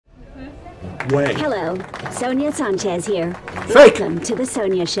way. Hello, Sonia Sanchez here. Fake. Welcome to the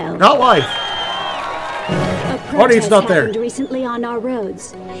Sonia Show. Not live. A Audience protest not there. happened recently on our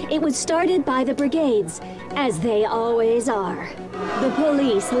roads. It was started by the brigades, as they always are. The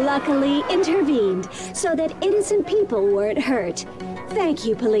police luckily intervened so that innocent people weren't hurt. Thank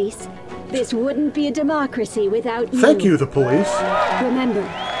you, police. This wouldn't be a democracy without you. Thank you, the police. Remember,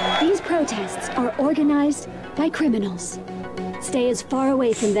 these protests are organized by criminals. Stay as far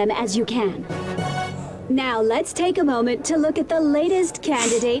away from them as you can. Now let's take a moment to look at the latest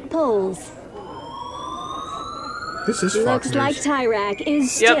candidate polls. This is Fox Looks News. like Tyrak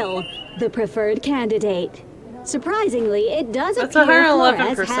is still the preferred candidate. Surprisingly, it does appear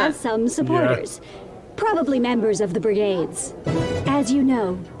Flores has some supporters. Probably members of the brigades. As you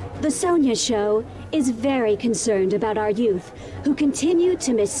know, the Sonia Show is very concerned about our youth who continue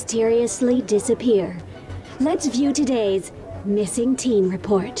to mysteriously disappear. Let's view today's Missing Teen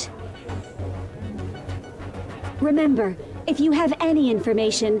Report. Remember, if you have any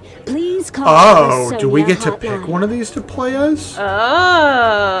information, please call the Sonia do we get to hotline. pick one of these to play as?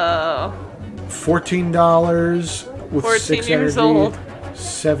 Oh. $14 with 14 6 years energy. old.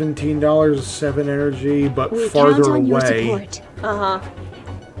 $17 with 7 energy, but We farther count on your away. support. Uh-huh.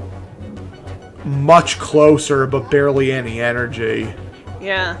 Much closer, but barely any energy.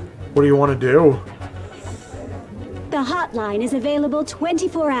 Yeah. What do you want to do? The hotline is available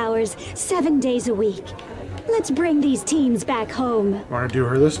 24 hours, 7 days a week. Let's bring these teens back home. Want to do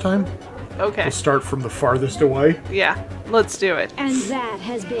her this time? Okay. We'll start from the farthest away. Yeah. Let's do it. And that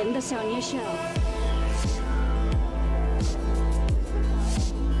has been the Sonia Show.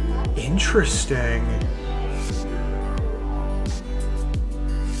 Interesting.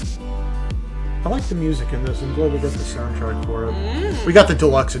 I like the music in this. I'm glad we got the soundtrack for it. We got the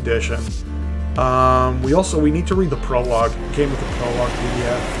deluxe edition. We need to read the prologue. It came with the prologue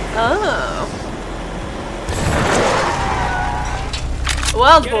PDF. Oh.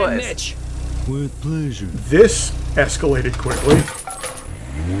 Wild Get in, Boys. Mitch. With pleasure. This escalated quickly.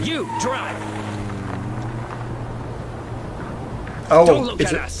 You drive. Oh, Don't look is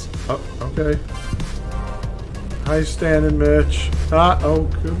at it? us. Oh, okay. Hi, Stan and Mitch. Oh,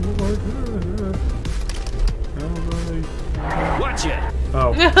 good lord. Nobody. Watch it.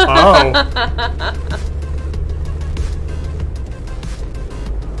 Oh. Oh.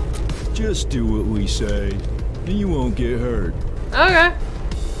 Just do what we say, and you won't get hurt. Okay.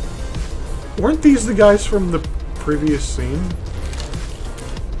 Weren't these the guys from the previous scene?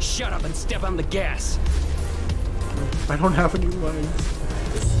 Shut up and step on the gas. I don't have any lines.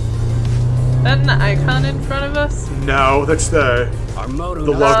 That an icon in front of us? No, that's the Our moto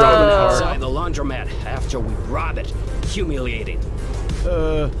The knows logo of the we're car. outside the laundromat after we rob it. Humiliating.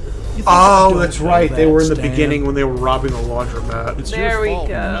 You think I Oh, don't that's know right. They that, were in the Stan? beginning when they were robbing the laundromat. It's There your we fault,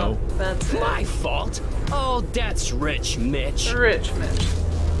 go. you know. That's it. My fault. Oh, that's rich, Mitch. Rich Mitch.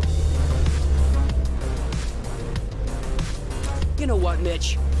 You know what,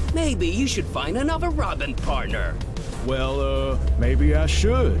 Mitch? Maybe you should find another robbing partner. Well, maybe I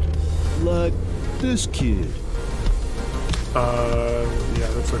should. Like this kid. Yeah,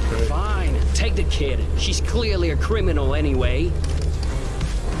 that's okay. Fine, take the kid. She's clearly a criminal anyway.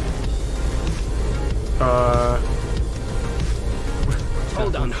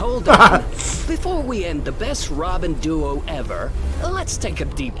 Hold on. Before we end the best Robin duo ever, let's take a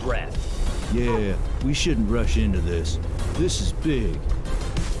deep breath. Yeah, we shouldn't rush into this. This is big.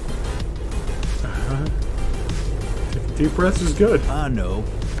 Deep breaths is good. I know.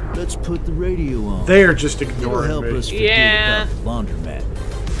 Let's put the radio on. They are just It'll ignoring help me. us forget Yeah. about the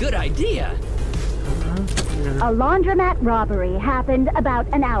laundromat. Good idea. A laundromat robbery happened about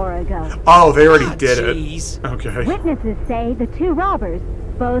an hour ago. Oh, they already Ah, did jeez. it. Okay. Witnesses say the two robbers,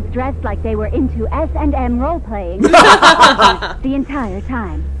 both dressed like they were into S&M role-playing, the entire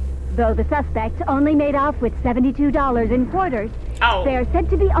time. Though the suspects only made off with $72 in quarters, Oh. they are said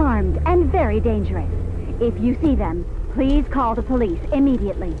to be armed and very dangerous. If you see them, please call the police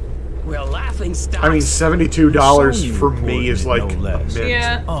immediately. We're laughing stocks. I mean, $72 Sony for me is like recording it, no a less. mint.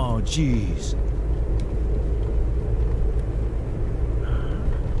 Yeah. Oh, jeez.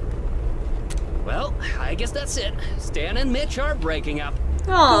 Well, I guess that's it. Stan and Mitch are breaking up.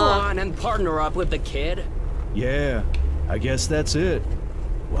 Go Aw. on and partner up with the kid. Yeah, I guess that's it.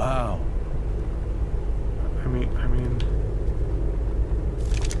 Wow. I mean,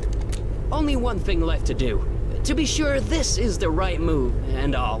 Only one thing left to do. To be sure this is the right move,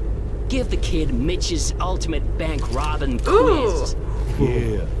 and I'll give the kid Mitch's ultimate bank robbing quiz.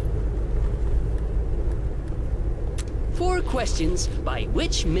 Yeah. 4 questions by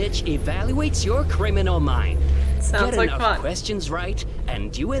which Mitch evaluates your criminal mind. Sounds Get like enough fun. questions right,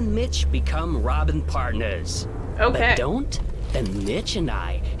 and you and Mitch become Robin partners. Okay. But don't, then Mitch and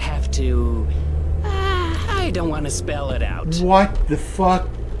I have to... I don't want to spell it out. What the fuck?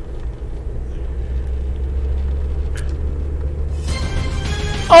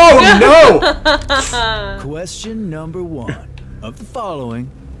 Oh no! Question number 1. Of the following,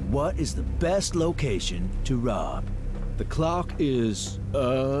 what is the best location to rob? The clock is,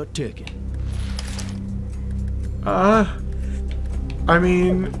 ticking. I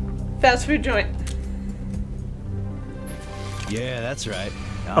mean... Fast food joint. Yeah, that's right.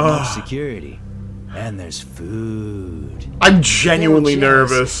 Not much security. And there's food. I'm genuinely Well, Jess,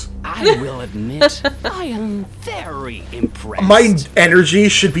 nervous. I will admit, I am very impressed. My energy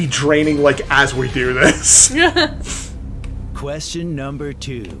should be draining, like, as we do this. Question number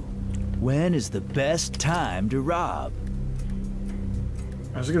 2. When is the best time to rob?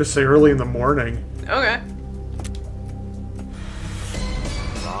 I was gonna say early in the morning. Okay.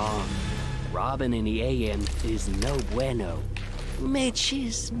 Wrong. Robin in the AM is no bueno. Mitch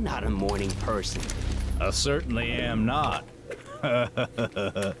is not a morning person. I certainly am not.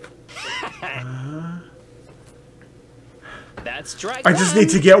 That's strike I just one.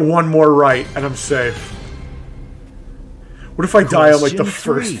 need to get one more right, and I'm safe. What if I die on, like, the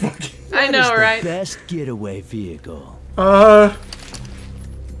Question first 3. fucking... I know, What is right? the best getaway vehicle? I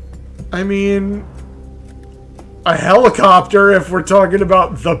mean... A helicopter, if we're talking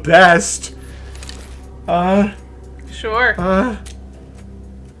about the best. Sure.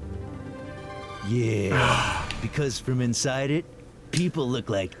 Yeah, because from inside it, people look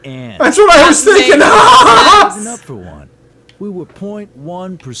like ants. That's what I was thinking! Wasn't up for one. We were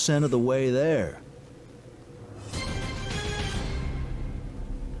 0.1% of the way there.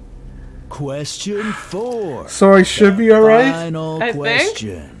 Question 4. So I should be alright? Final I think.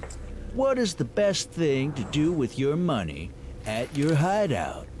 question. What is the best thing to do with your money at your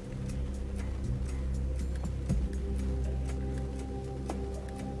hideout?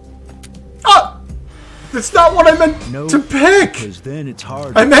 That's not what I meant No, to pick! because then it's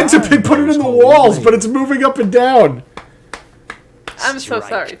hard. I meant to find put it in those the holy walls, but grails. it's moving up and down. I'm so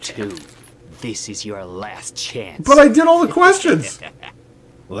sorry. Strike 2. This is your last chance. But I did all the questions.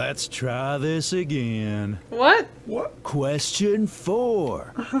 Let's try this again. What? What? Question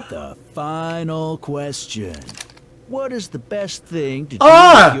 4. The final question. What is the best thing to do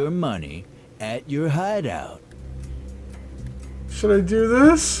with your money at your hideout? Should I do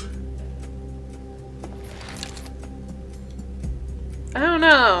this? I don't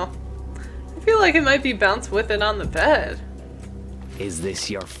know. I feel like it might be bounce with it on the bed. Is this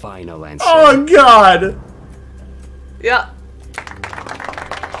your final answer? Oh god! Yeah.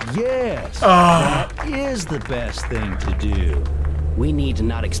 Yes, that is the best thing to do. We need to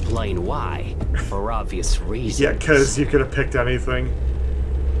not explain why, for obvious reasons. Yeah, because you could have picked anything.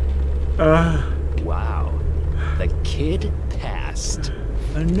 Wow. The kid passed.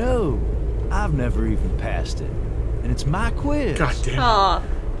 No, I've never even passed it. And it's my quiz. God damn.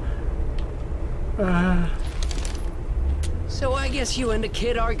 Aw. So I guess you and the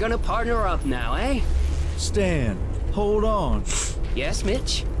kid are gonna partner up now, eh? Stan, hold on. Yes,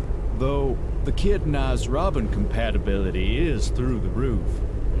 Mitch? Though the kid and I's Robin compatibility is through the roof.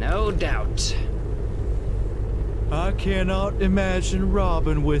 No doubt. I cannot imagine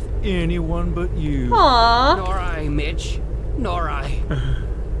Robin with anyone but you. Aww. Nor I, Mitch. Nor I.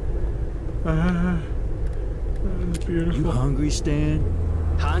 That's beautiful. You hungry, Stan?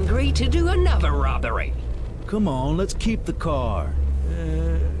 Hungry to do another robbery. Come on, let's keep the car.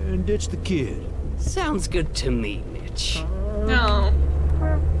 And ditch the kid. Sounds good to me, Mitch. No.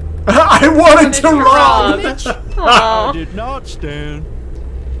 I wanted to rob! Mitch? I Aww. did not, Stan.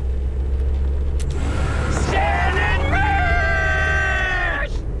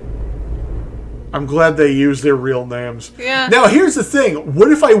 I'm glad they used their real names. Yeah. Now, here's the thing. What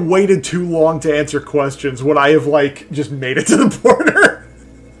if I waited too long to answer questions? Would I have, like, just made it to the border?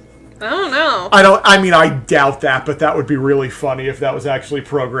 I don't know. I mean, I doubt that, but that would be really funny if that was actually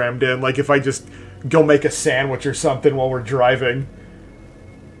programmed in. Like, if I just go make a sandwich or something while we're driving.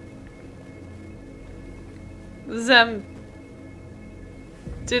 Zem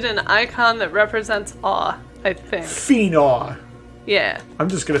did an icon that represents awe, I think. Phenaw. Yeah. I'm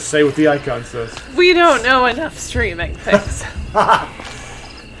just gonna say what the icon says. We don't know enough streaming things.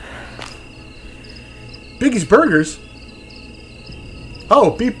 Biggie's Burgers?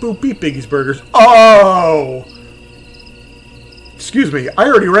 Oh, beep boop beep Biggie's Burgers. Oh! Excuse me, I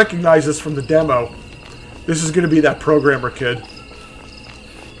already recognize this from the demo. This is gonna be that programmer kid.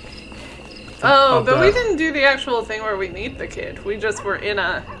 Oh, but we bet. didn't do the actual thing where we meet the kid. We just were in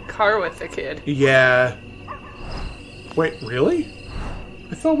a car with the kid. Yeah. Wait, really?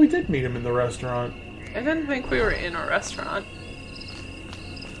 I thought we did meet him in the restaurant. I didn't think we were in a restaurant.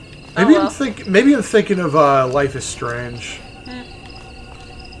 Maybe I'm thinking of Life is Strange.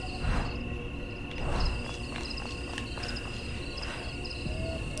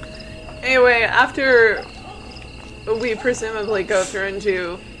 Anyway, after we presumably go through and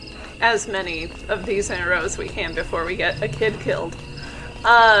do as many of these in a row as we can before we get a kid killed,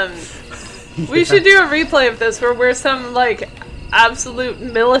 we should do a replay of this where we're some, like, absolute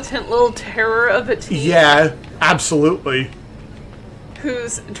militant little terror of a teen. Yeah, absolutely.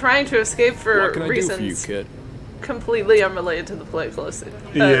 Who's trying to escape for what can reasons I do for you, kid? Completely unrelated to the Plague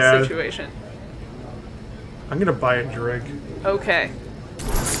situation. I'm gonna buy a drink. Okay.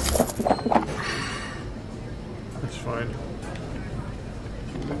 That's fine.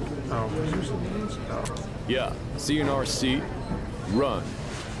 Oh, was there something else? Oh. Yeah, see an RC? Run.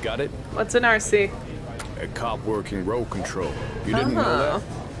 Got it? What's an RC? A cop working road control. You didn't know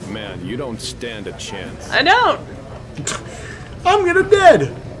that? Man, you don't stand a chance. I don't! I'm gonna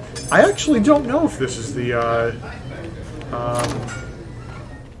dead! I actually don't know if this is the,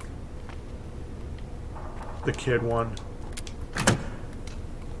 the kid one.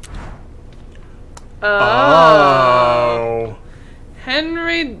 Oh.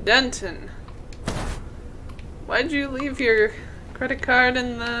 Henry Denton. Why'd you leave your credit card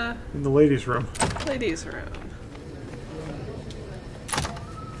in the ladies' room? Ladies' room.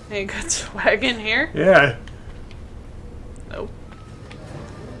 Any good swag in here? Yeah. Nope.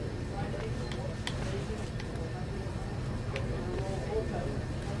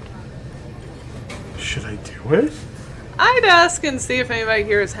 Should I do it? I'd ask and see if anybody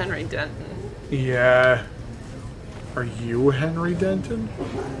here is Henry Denton. Yeah. Are you Henry Denton?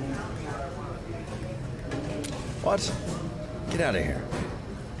 What? Get out of here.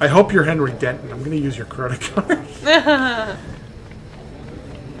 I hope you're Henry Denton. I'm gonna use your credit card.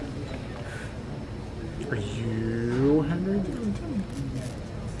 Are you Henry Denton?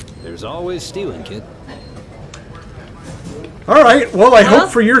 There's always stealing, kid. Alright, well, I hope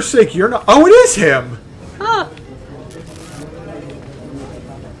for your sake you're not. Oh, it is him! Huh.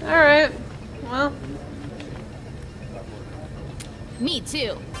 Alright. Well. Me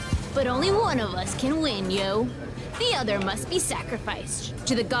too. But only one of us can win, yo. The other must be sacrificed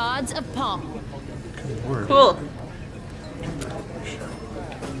to the gods of Palm. Cool.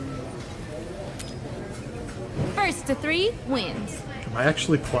 First to 3 wins. Am I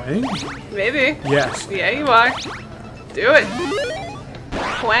actually playing? Maybe. Yes. Yeah, you are. Do it.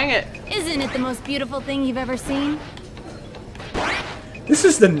 Twang it. Isn't it the most beautiful thing you've ever seen? This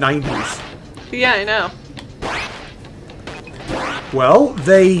is the 90s. Yeah, I know. Well,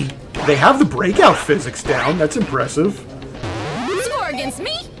 they have the breakout physics down. That's impressive. Score against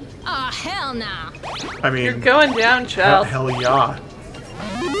me? Aw, hell nah. I mean, you're going down, child. Hell yeah.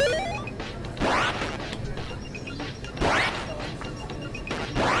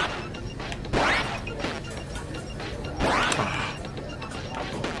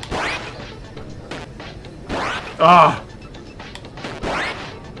 Ah.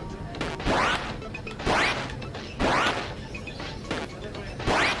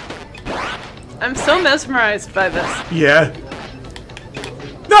 I'm so mesmerized by this. Yeah.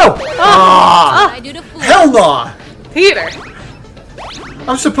 No! Ah! Hell no! Peter!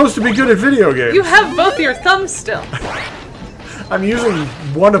 I'm supposed to be good at video games. You have both your thumbs still. I'm using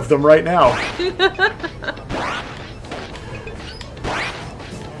one of them right now.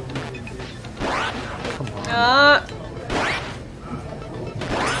 Come on.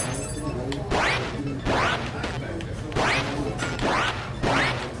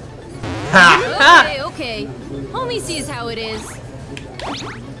 Okay, okay. Homie sees how it is.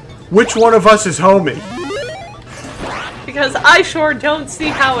 Which one of us is homie? Because I sure don't see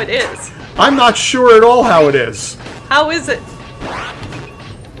how it is. I'm not sure at all how it is. How is it?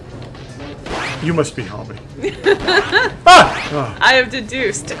 You must be homie. Ah! Oh, I have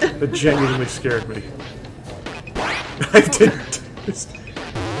deduced. that genuinely scared me. I deduced.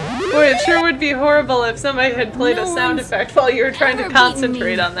 Boy, it sure would be horrible if somebody had played a sound effect while you were trying to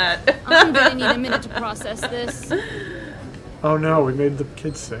concentrate on that. I'm gonna need a minute to process this. Oh no, we made the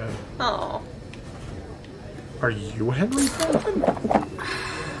kids sad. Oh. Are you Henry Denton?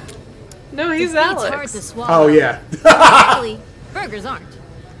 No, he's Defeat's Alex. hard to swallow. Oh yeah. Actually, burgers aren't.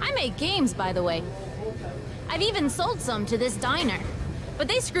 I make games, by the way. I've even sold some to this diner, but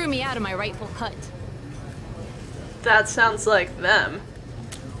they screw me out of my rightful cut. That sounds like them.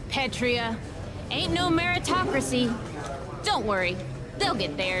 Petria, ain't no meritocracy. Don't worry, they'll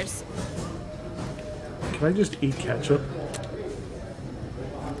get theirs. Can I just eat ketchup?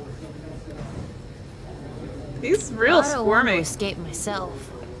 He's real squirmy. I don't want to escape myself,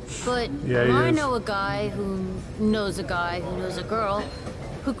 but I know a guy who knows a guy who knows a girl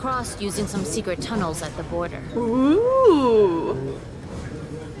who crossed using some secret tunnels at the border. Ooh.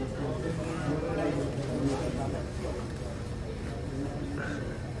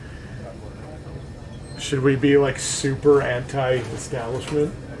 Should we be like super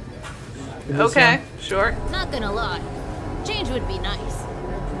anti-establishment? Okay, sure. Not gonna lie, change would be nice,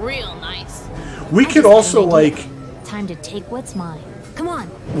 real nice. We could also like. Time to take what's mine. Come on.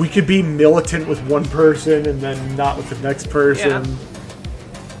 We could be militant with one person and then not with the next person.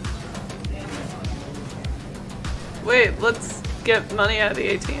 Yeah. Wait, let's get money out of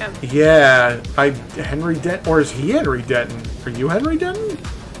the ATM. Yeah, Henry Denton, or is he Henry Denton? Are you Henry Denton?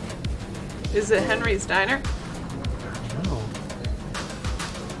 Is it Henry's Diner? No.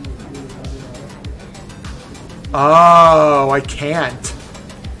 Oh, I can't.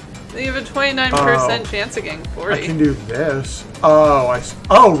 You have a 29% chance of getting 40. I can do this.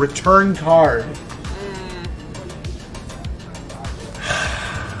 Oh, return card.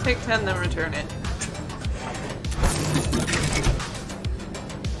 Take 10, then return it.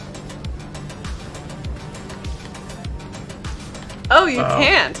 Oh, you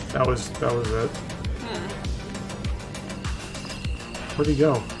can't. That was it. Where'd he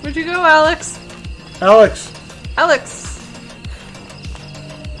go? Where'd you go, Alex? Alex.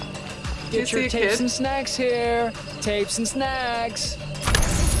 Get your tapes and snacks here. Tapes and snacks.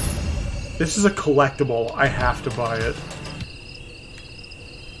 This is a collectible. I have to buy it.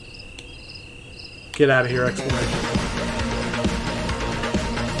 Get out of here! Exclamation.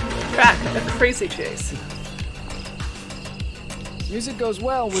 Track a crazy chase. Music goes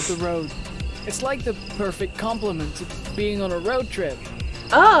well with the road. It's like the perfect complement to being on a road trip.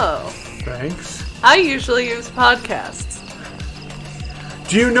 Oh. Thanks. I usually use podcasts.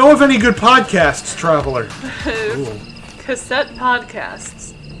 Do you know of any good podcasts, Traveler? Cassette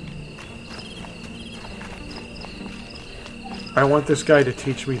podcasts. I want this guy to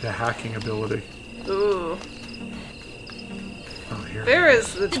teach me the hacking ability. Ooh. Oh, here. There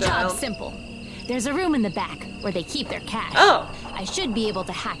is the job's child. Simple. There's a room in the back where they keep their cash. Oh. I should be able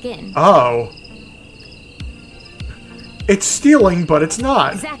to hack in. Oh. It's stealing, but it's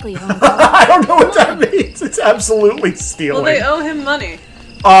not. Exactly. I don't know what that means. It's absolutely stealing. Well, they owe him money.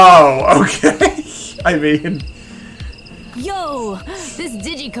 Oh, okay. I mean... Yo! This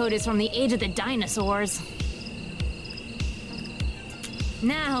digicode is from the age of the dinosaurs.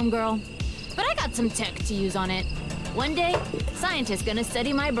 Nah, homegirl. But I got some tech to use on it. One day, scientists gonna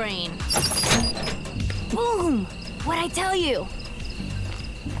study my brain. Boom! What'd I tell you?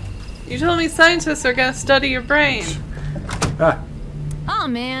 You told me scientists are gonna study your brain. Ah. Oh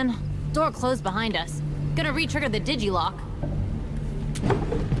man. Door closed behind us. Gonna re-trigger the digilock.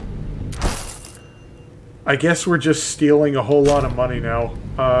 I guess we're just stealing a whole lot of money now.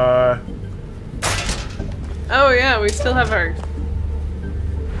 Oh yeah, we still have our...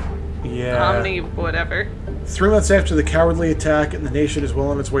 Yeah. Omni whatever. 3 months after the cowardly attack, and the nation is well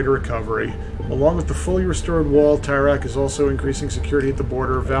on its way to recovery. Along with the fully restored wall, Tyrak is also increasing security at the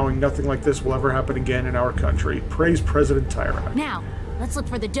border, vowing nothing like this will ever happen again in our country. Praise President Tyrak. Now, let's look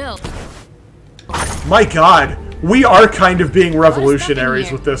for the dough. My god, we are kind of being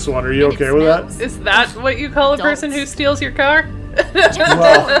revolutionaries with this one. Are you okay with that? Is that what you call a person who steals your car?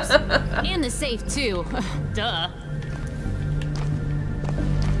 Well. And the safe, too. Duh.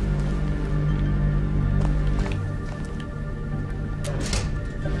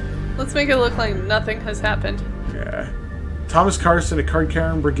 Let's make it look like nothing has happened. Yeah. Thomas Carson, a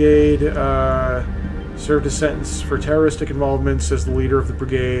card-carrying brigade, served a sentence for terroristic involvement, says the leader of the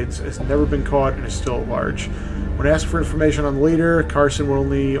brigades, has never been caught and is still at large. When asked for information on the leader, Carson will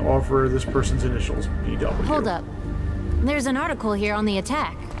only offer this person's initials, BW. Hold up. There's an article here on the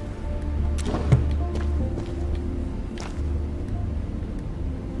attack.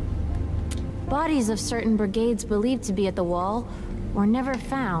 Bodies of certain brigades believed to be at the wall were never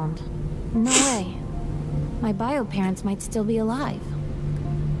found. No way. My bio parents might still be alive.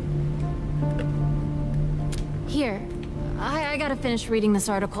 Here, I gotta finish reading this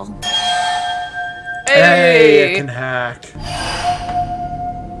article. Hey, I can hack.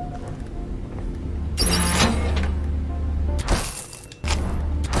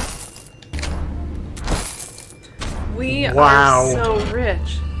 We are so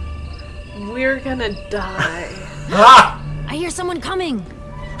rich. We're gonna die. Ah! I hear someone coming.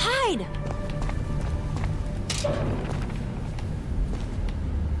 Hide!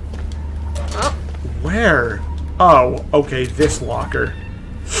 Oh. Where? Oh, okay, this locker.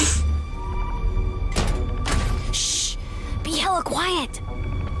 Shh! Be hella quiet!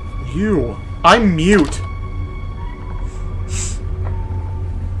 You. I'm mute.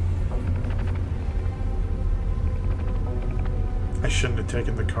 shouldn't have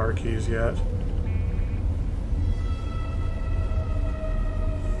taken the car keys yet.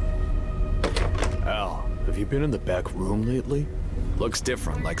 Al, have you been in the back room lately? Looks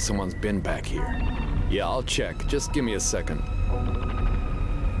different, like someone's been back here. Yeah, I'll check. Just give me a second.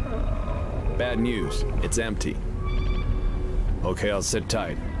 Bad news. It's empty. Okay, I'll sit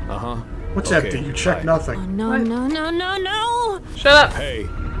tight. Uh-huh. What's okay, empty? You checked nothing. Oh, no, no, no, no, no! Shut up! Hey,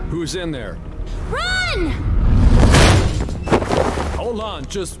 who's in there? Run! Hold on,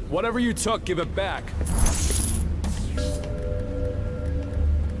 just whatever you took, give it back.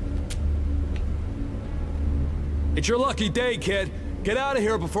 It's your lucky day, kid. Get out of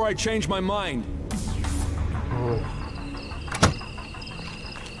here before I change my mind. Oh.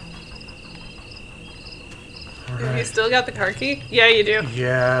 Right. You still got the car key? Yeah, you do.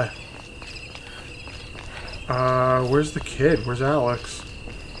 Yeah. Where's the kid? Where's Alex?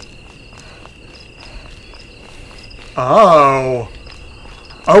 Oh.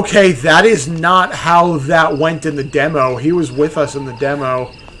 Okay, that is not how that went in the demo. He was with us in the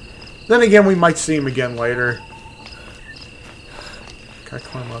demo. Then again, we might see him again later. Can I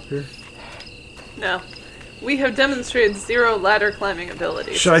climb up here? No. We have demonstrated 0 ladder climbing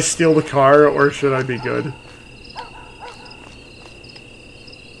abilities. Should I steal the car, or should I be good?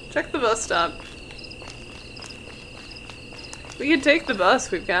 Check the bus stop. We could take the bus.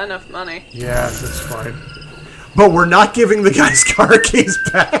 We've got enough money. Yeah, that's fine. But we're not giving the guy's car keys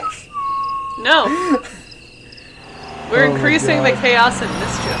back. No. We're increasing the chaos and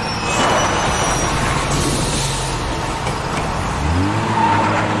mischief.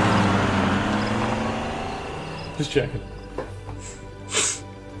 Just checking.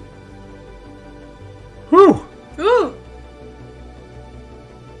 Whew. Ooh.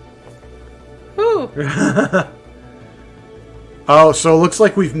 Ooh. Oh, so it looks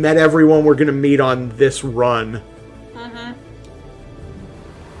like we've met everyone we're going to meet on this run. Mm-hmm.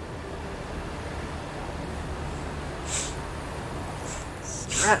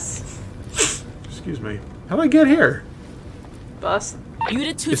 Stress. Excuse me. How did I get here? Bus.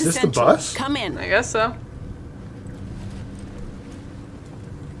 Unit 2 Is to this the Central. bus? Come in. I guess so.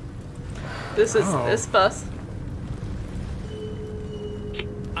 This is this bus.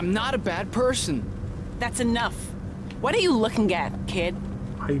 I'm not a bad person. That's enough. What are you looking at, kid?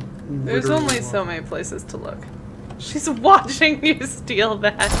 There's only so many places to look. She's watching you steal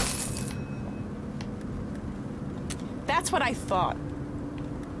that. That's what I thought.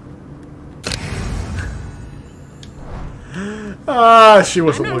 She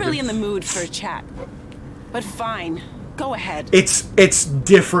wasn't I'm not looking. really in the mood for a chat. But fine. Go ahead. It's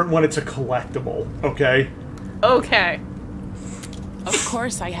different when it's a collectible, okay? Okay. Of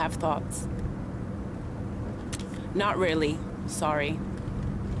course I have thoughts. Not really. Sorry.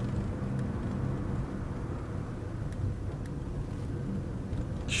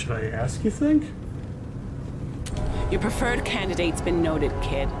 Should I ask, you think? Your preferred candidate's been noted,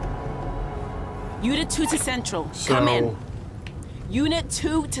 kid. Unit 2 to Central. So... Come in. Unit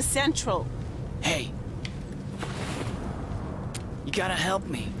 2 to Central. Hey. You gotta help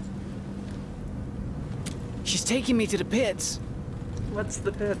me. She's taking me to the pits. What's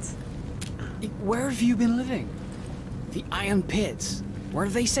the pits? Where have you been living? The Iron Pits. Where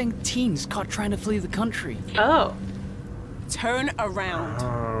they send teens caught trying to flee the country. Oh. Turn around.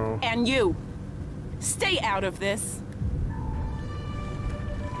 Oh. And you. Stay out of this.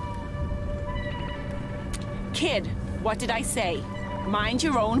 Kid, what did I say? Mind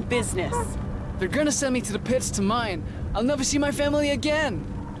your own business. They're gonna send me to the pits to mine. I'll never see my family again.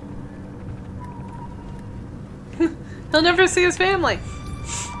 He'll never see his family.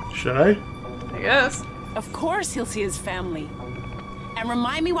 Should I? I guess. Of course he'll see his family. And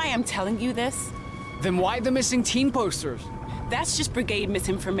remind me why I'm telling you this? Then why the missing teen posters? That's just brigade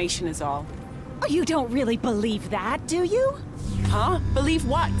misinformation is all. Oh, you don't really believe that, do you? Huh? Believe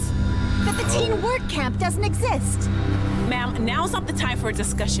what? That the teen work camp doesn't exist. Ma'am, now's not the time for a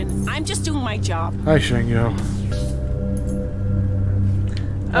discussion. I'm just doing my job. Hi, Shango.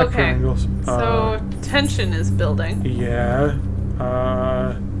 Okay. So tension is building. Yeah.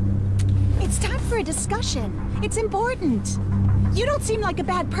 It's time for a discussion. It's important. You don't seem like a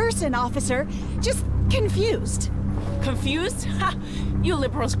bad person, officer. Just confused. Confused? Ha! You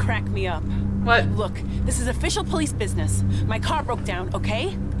liberals crack me up. What? Look, this is official police business. My car broke down,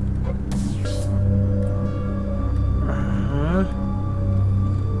 okay?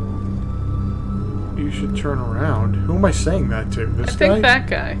 You should turn around. Who am I saying that to? This guy? I think that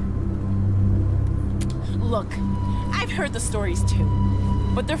guy. Look, I've heard the stories too,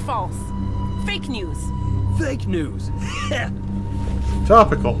 but they're false. Fake news. Fake news.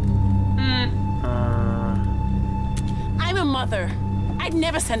 Topical. I'm a mother. I'd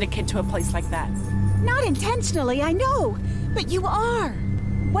never send a kid to a place like that. Not intentionally, I know. But you are.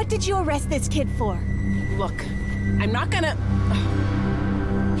 What did you arrest this kid for? Look, I'm not gonna...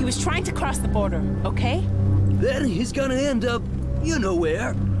 He was trying to cross the border, okay? Then he's gonna end up, you know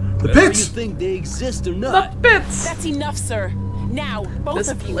where. The Whether pits! you think they exist or not. The pits! That's enough, sir. Now, both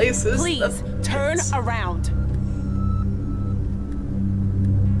of you, please turn around.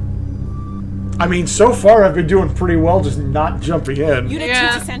 I mean, so far I've been doing pretty well just not jumping in. Unit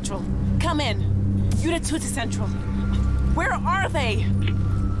 2 to Central. Come in. Unit 2 to Central. Where are they?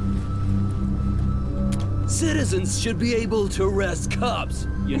 Citizens should be able to arrest cops.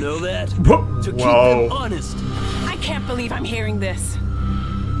 You know that? To keep Whoa. them honest. I can't believe I'm hearing this.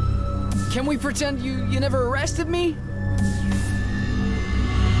 Can we pretend you never arrested me?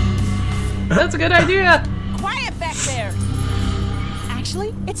 That's a good idea. Quiet back there.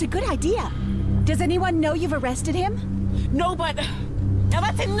 Actually, it's a good idea. Does anyone know you've arrested him? No, but... Now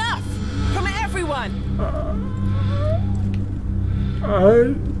that's enough! From everyone!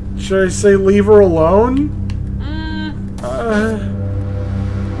 Should I say leave her alone?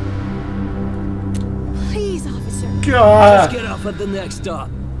 Please, officer. God. Just get off at the next stop.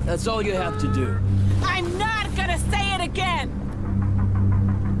 That's all you have to do. I'm not gonna say it again!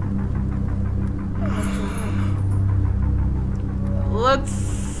 Let's...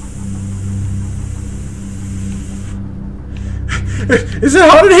 Is it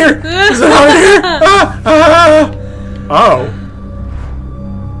hot in here? Is it hot in here? Oh.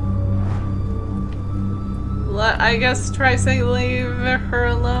 I guess try saying leave her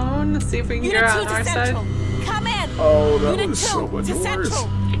alone. See if we can get her on our side. Come in! Oh, that Unit was 2 so much to worse. Central.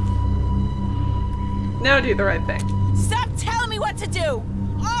 Now do the right thing. Stop telling me what to do!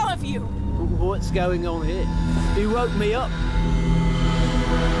 All of you! What's going on here? He woke me up.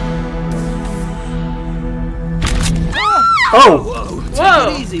 Oh! Whoa! Take Whoa!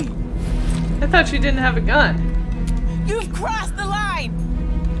 it easy. I thought you didn't have a gun. You've crossed the line!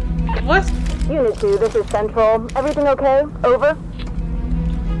 What? Unit 2, this is Central. Everything okay? Over?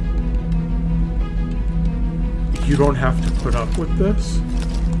 You don't have to put up with this?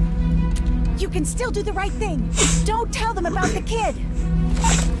 You can still do the right thing. Don't tell them about the kid.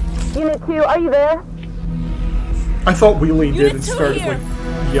 Unit 2, are you there? I thought we leaned in Unit and 2 started here.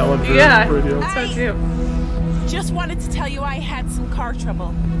 like yelling for Yeah, the radio. so too. Just wanted to tell you I had some car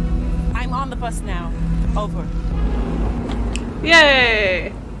trouble. I'm on the bus now. Over.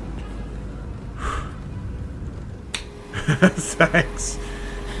 Yay! Thanks.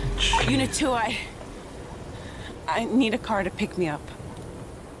 Unit 2, I need a car to pick me up.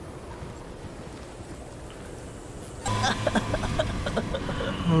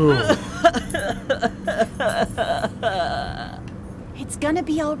 It's gonna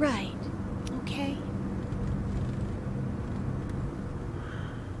be all right, okay?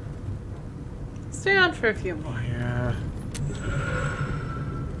 Stay on for a few more. Oh, yeah.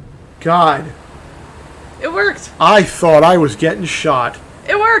 God. It worked! I thought I was getting shot.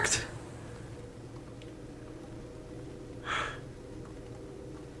 It worked!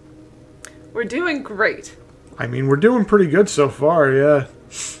 We're doing great. I mean, we're doing pretty good so far, yeah.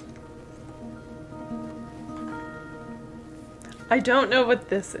 I don't know what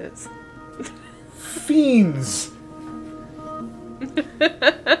this is. Fiends!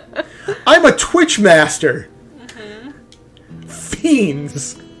 I'm a Twitch master!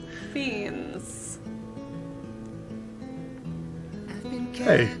 Fiends! Fiends.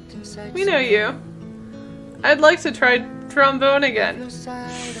 Hey. We know you. I'd like to try trombone again.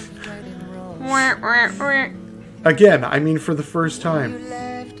 Wah, wah, wah. Again, I mean for the first time.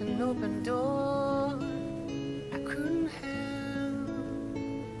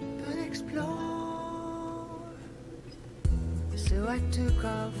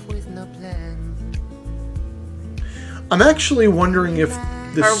 I'm actually wondering if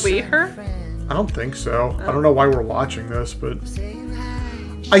this... Are we her? I don't think so. I don't know why we're watching this, but...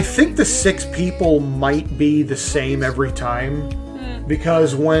 I think the 6 people might be the same every time.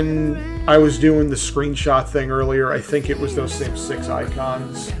 Because when I was doing the screenshot thing earlier, I think it was those same 6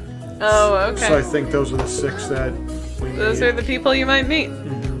 icons. Oh, okay. So I think those are the 6 that we Those need. are the people you might meet.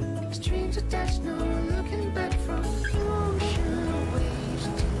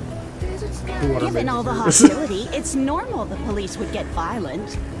 Given all the hostility, it's normal the police would get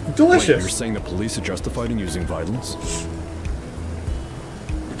violent. Delicious. Wait, you're saying the police are justified in using violence?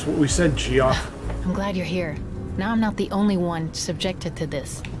 That's what we said, Geoff. I'm glad you're here. Now I'm not the only one subjected to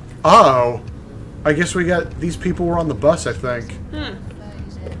this. Oh. I guess we got... These people were on the bus, I think.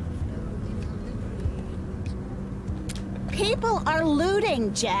 People are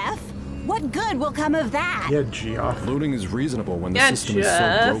looting, Jeff. What good will come of that? Yeah, Geoff. Looting is reasonable when the system is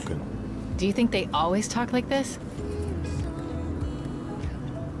so broken. Do you think they always talk like this?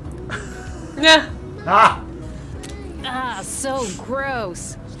 Yeah. Ah, so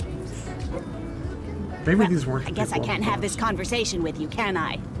gross. Maybe these weren't. I guess I can't have this conversation with you, can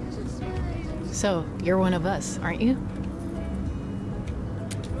I? So, you're one of us, aren't you?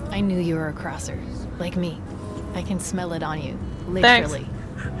 I knew you were a crosser, like me. I can smell it on you, literally.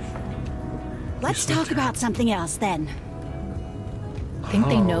 Let's talk about something else then. Think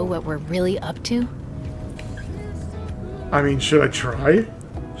they know what we're really up to? I mean, should I try?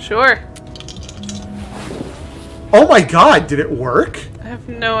 Sure. Oh my god, did it work? I have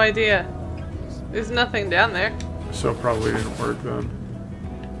no idea. There's nothing down there. So it probably didn't work then.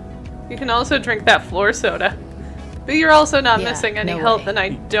 You can also drink that floor soda. But you're also not missing any health, and I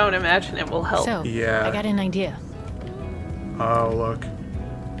don't imagine it will help. So, yeah. I got an idea. Oh, look.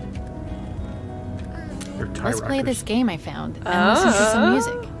 Let's play this game I found and listen to some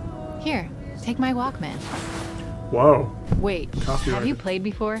music. Here, take my Walkman. Whoa. Wait, have you played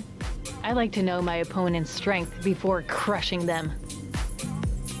before? I like to know my opponent's strength before crushing them.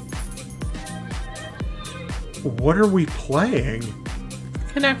 What are we playing?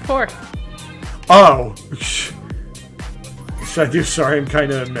 Connect 4. Oh. Should I do sorry I'm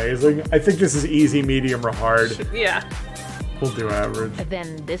kind of amazing? I think this is easy, medium, or hard. Yeah. We'll do average.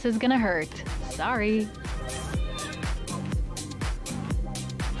 Then this is gonna hurt. Sorry.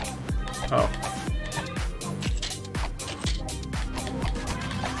 Oh.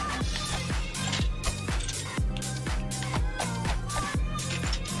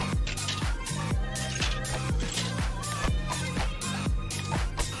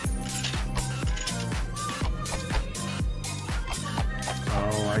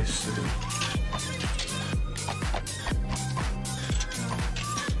 Oh, I see.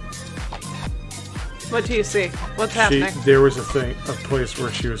 What do you see? What's happening? There was a place where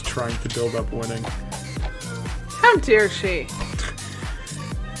she was trying to build up winning. How dare she?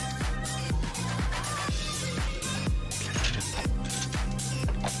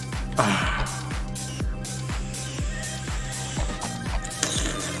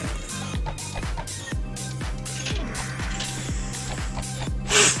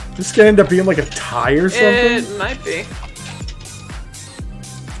 This could end up being like a tie or something? It might be.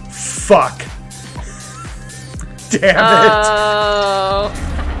 Fuck. Damn it.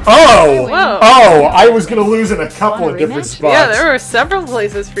 Oh! Whoa. Oh, I was gonna lose in a couple of different spots. Yeah, there were several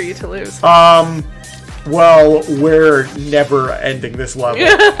places for you to lose. Well, we're never ending this level.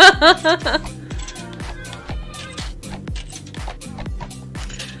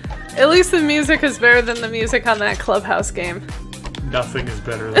 At least the music is better than the music on that Clubhouse game. Nothing is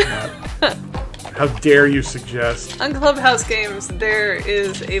better than that. How dare you suggest? On Clubhouse games, there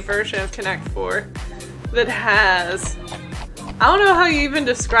is a version of Connect 4 that has... I don't know how you even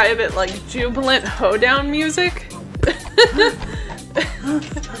describe it, like jubilant hoedown music. Damn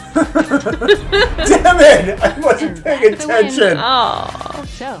it! I wasn't paying attention. Oh.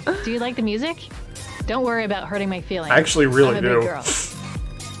 So, do you like the music? Don't worry about hurting my feelings. I actually really I'm a do. big girl.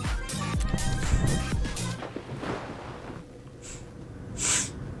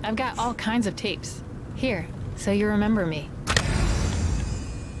 I've got all kinds of tapes. Here, so you remember me.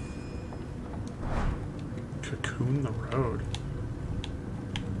 Cocoon the Road.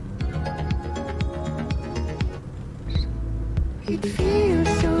 It feels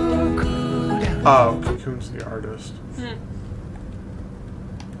so good. Oh, Cocoon's the artist.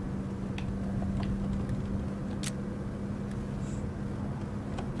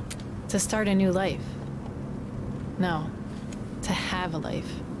 To start a new life. No, to have a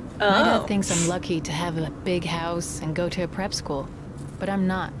life. My dad thinks I'm lucky to have a big house and go to a prep school, but I'm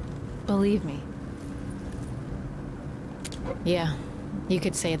not. Believe me. Yeah, you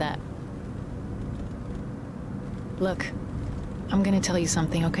could say that. Look, I'm gonna tell you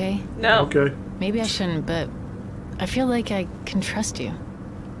something, okay? No. Okay. Maybe I shouldn't, but I feel like I can trust you.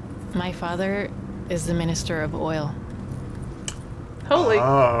 My father is the Minister of Oil. Holy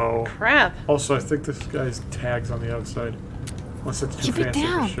crap. Also, I think this guy's tag's on the outside. Unless it's too fancy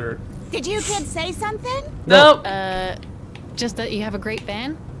for a shirt. Did you kids say something? Nope. Just that you have a great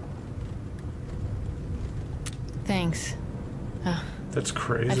van? Thanks. That's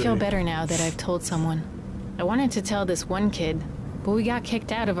crazy. I feel better now that I've told someone. I wanted to tell this one kid, but we got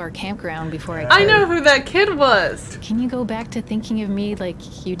kicked out of our campground before I could. I know who that kid was. Can you go back to thinking of me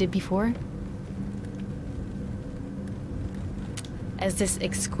like you did before? As this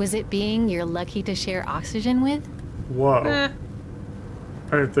exquisite being you're lucky to share oxygen with? Whoa.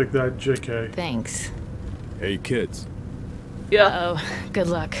 I didn't think that, JK. Thanks. Hey, kids. Yeah. Uh-oh. Good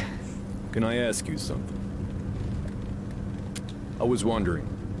luck. can I ask you something? I was wondering,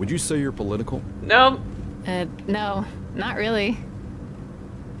 would you say you're political? Nope. No, not really.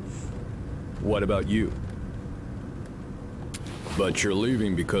 What about you? But you're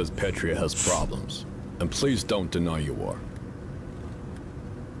leaving because Petria has problems. And please don't deny you are.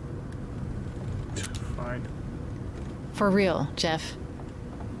 Fine. For real, Jeff.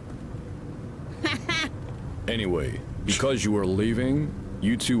 Anyway, because you are leaving,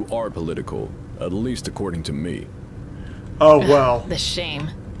 you two are political, at least according to me. Oh, well. The shame.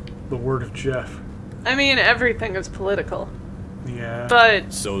 The word of Jeff. I mean, everything is political. Yeah.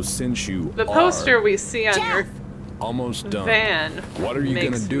 But so since you the poster we see on your almost done van, what are you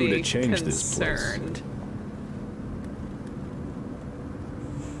gonna do to change this place?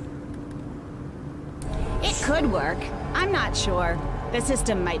 It could work. I'm not sure. The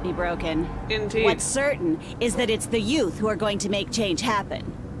system might be broken. Indeed. What's certain is that it's the youth who are going to make change happen.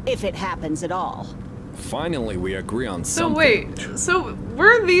 If it happens at all. Finally, we agree on something. So wait, so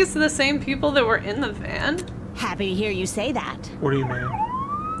were these the same people that were in the van? Happy to hear you say that. What do you mean?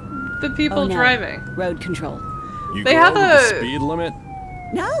 The people driving. Road control. You they go have over a the speed limit?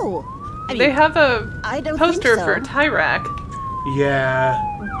 No. I mean, they have a poster think so. for Tyrak. Yeah.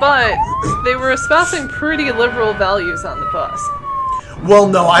 But they were espousing pretty liberal values on the bus. Well,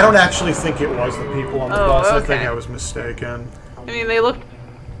 no, I don't actually think it was the people on the bus. Okay. I think I was mistaken. I mean, they look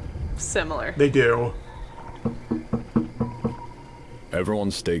similar. They do.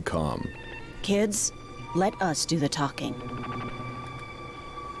 Everyone stay calm. Kids, let us do the talking.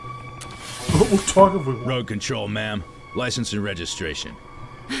 We'll talk if we want. Road control, ma'am. License and registration.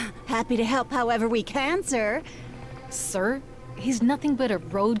 Happy to help however we can, sir. Sir? He's nothing but a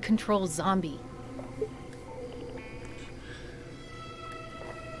road control zombie.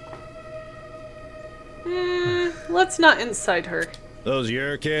 Let's not incite her. Those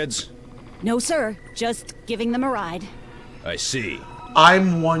your kids? No, sir. Just giving them a ride. I see.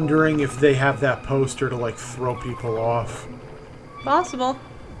 I'm wondering if they have that poster to, like, throw people off. Possible.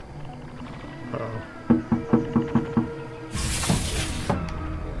 Uh-oh.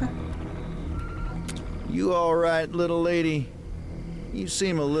 You all right, little lady? You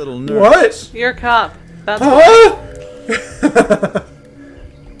seem a little nervous. What? You're a cop. That's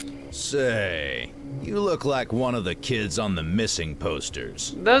Say, you look like one of the kids on the missing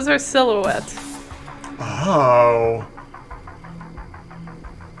posters. Those are silhouettes. Oh.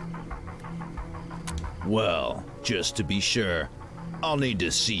 Well, just to be sure, I'll need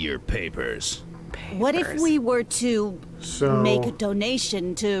to see your papers. What if we were to make a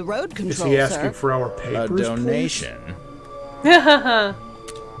donation to road control, Is he asking sir? for our papers, A donation?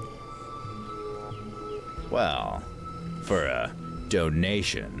 Well, for a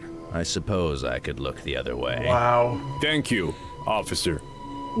donation, I suppose I could look the other way. Wow. Thank you, officer.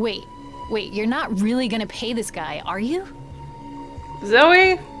 Wait, you're not really gonna pay this guy, are you?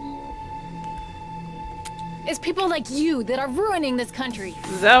 Zoe? It's people like you that are ruining this country.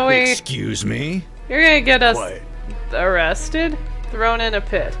 Zoe. Excuse me? You're gonna get us arrested? Thrown in a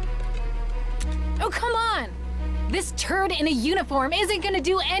pit. Oh, come on! This turd in a uniform isn't gonna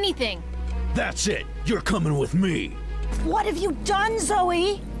do anything. That's it. You're coming with me. What have you done,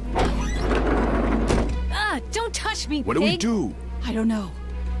 Zoe? Don't touch me, What do we do? I don't know.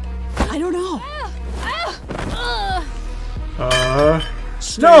 I don't know.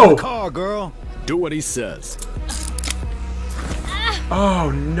 Stay No! in the car, girl. Do what he says.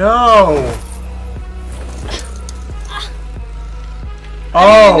 Oh, no!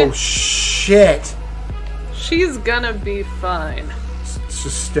 Oh, shit! She's gonna be fine. So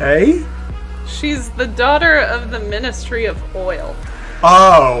stay? She's the daughter of the Ministry of Oil.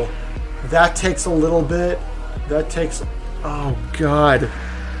 Oh, that takes a little bit. That takes... Oh, God.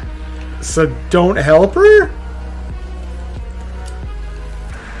 So don't help her?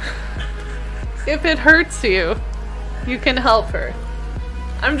 If it hurts you, you can help her.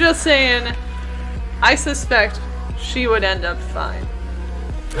 I'm just saying, I suspect she would end up fine.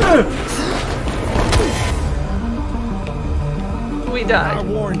 We died. I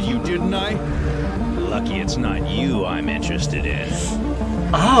warned you, didn't I? Lucky it's not you I'm interested in.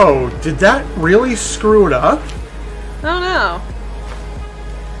 Oh, did that really screw it up? Oh no.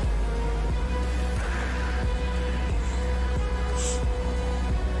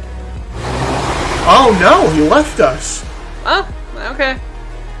 Oh no, he left us. Oh, okay.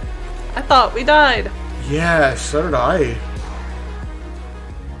 I thought we died. Yeah, so did I.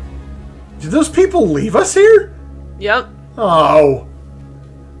 Did those people leave us here? Yep. Oh.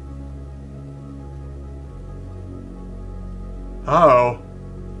 Oh.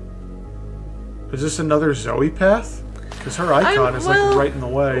 Is this another Zoe path? Because her icon is like right in the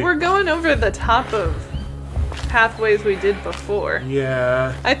way. We're going over the top of pathways we did before.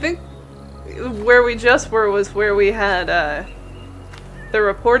 Yeah. I think where we just were was where we had the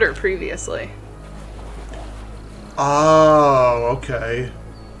reporter previously. Oh, okay.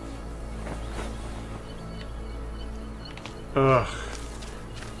 Ugh.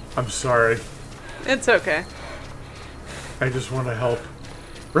 I'm sorry. It's okay. I just want to help.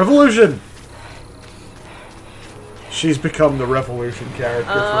 Revolution! She's become the Revolution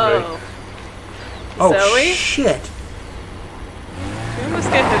character for me. Oh, Zoe? Shit! Did you almost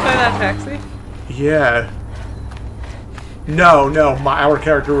get hit by that taxi? Yeah. No, our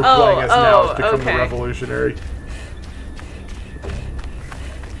character we're playing as now has become the revolutionary.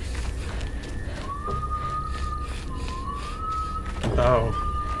 Oh.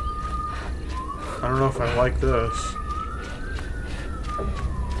 I don't know if I like this.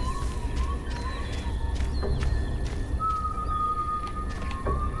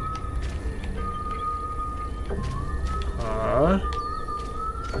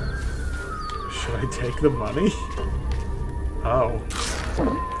 Should I take the money? Oh.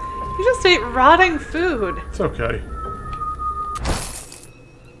 You just ate rotting food. It's okay.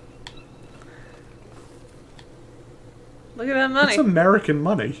 Look at that money. It's American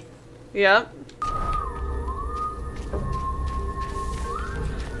money. Yep.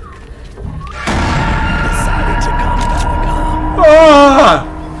 Decided to come back, huh? Ah!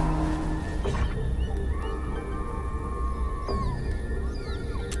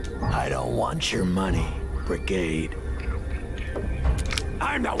 I don't want your money, Brigade.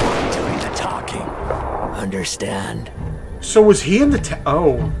 I'm the one doing the talking. Understand? So was he in the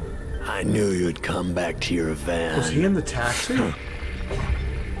oh. I knew you'd come back to your van. Was he in the taxi?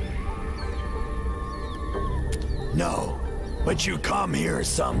 No, but you come here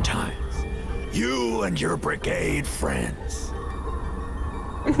sometimes. You and your Brigade friends.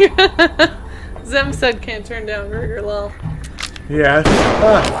 Zem said can't turn down Burger lol. Yeah.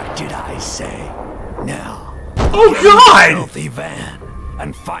 What did I say? Now. Oh God! Filthy van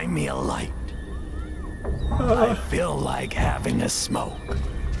and find me a light. I feel like having a smoke.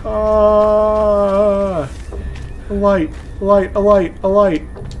 A light.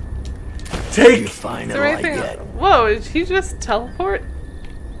 Take. You find Is a there light anything? yet? Whoa! Did he just teleport?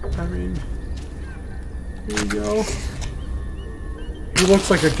 I mean, here we go. He looks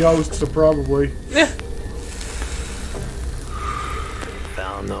like a ghost, so probably. Yeah.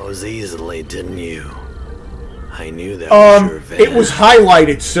 Found those easily, didn't you? I knew that was your van. It was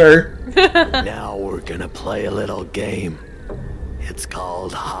highlighted, sir. Now we're gonna play a little game. It's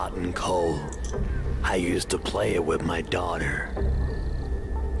called Hot and Cold. I used to play it with my daughter.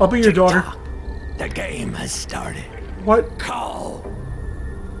 I'll be your daughter. The game has started. What? Call.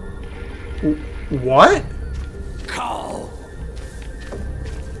 What? Call.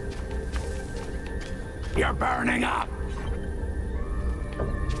 You're burning up.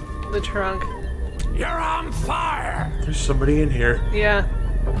 The trunk. You're on fire. There's somebody in here. Yeah.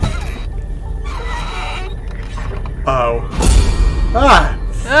 Oh. Ah!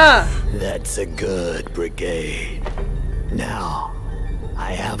 That's a good Brigade. Now,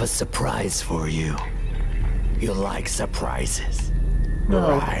 I have a surprise for you. You like surprises?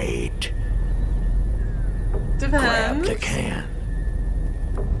 No. Right. Depends. Grab the can.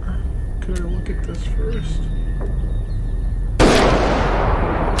 Could I look at this first?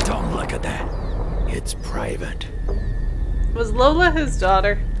 Don't look at that. It's private. Was Lola his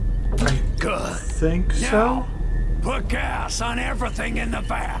daughter? Good. Think so? Put gas on everything in the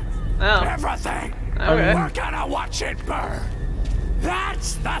van. Oh. Everything. Okay. We're gonna watch it burn.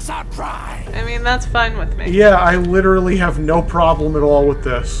 That's the surprise. I mean, that's fine with me. Yeah, I literally have no problem at all with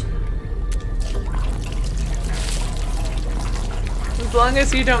this. As long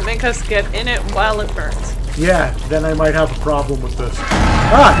as you don't make us get in it while it burns. Yeah, then I might have a problem with this.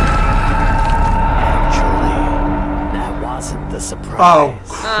 Ah! Actually, that wasn't the surprise. Oh,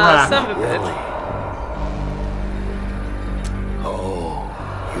 crap. Son of a bitch. Oh,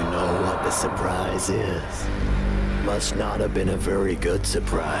 you know what the surprise is. Must not have been a very good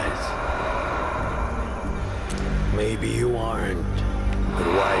surprise. Maybe you aren't, but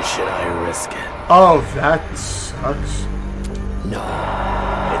why should I risk it? Oh, that sucks. No,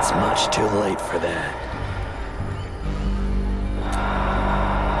 it's much too late for that.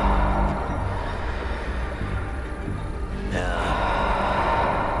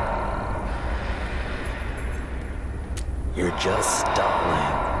 You're just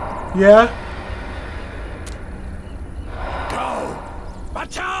stalling. Yeah? Go!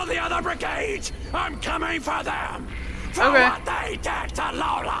 But tell the other brigades I'm coming for them! For Okay. what they did to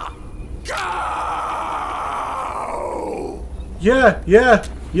Lola! Go! Yeah, yeah,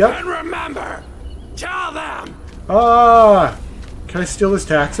 yep. And remember, tell them. Can I steal this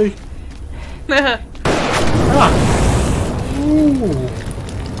taxi? Ooh.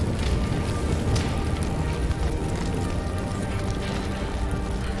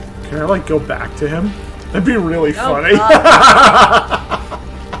 Can I, like, go back to him? That'd be really funny.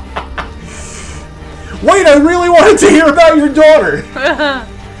 Wait, I really wanted to hear about your daughter!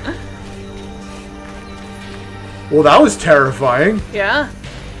 Well, that was terrifying. Yeah.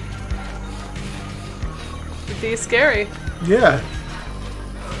 It'd be scary. Yeah.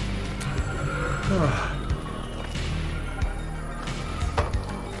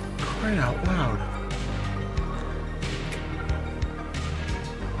 Crying out loud.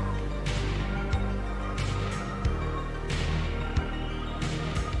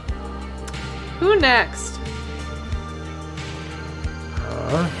 Who next?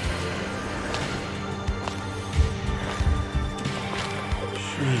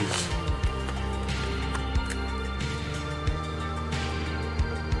 Jeez.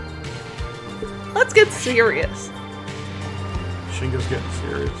 Let's get serious. Shingo's getting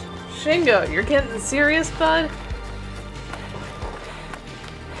serious. Shingo, you're getting serious, bud?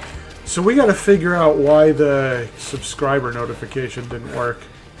 So we gotta figure out why the subscriber notification didn't work.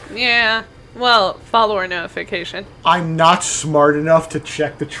 Yeah. Well, follower notification. I'm not smart enough to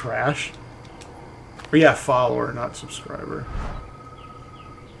check the trash. Or yeah, follower, not subscriber.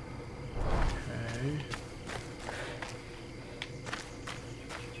 Okay.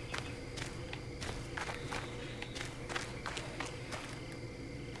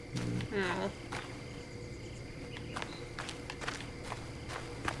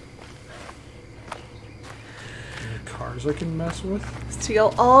 Cars I can mess with?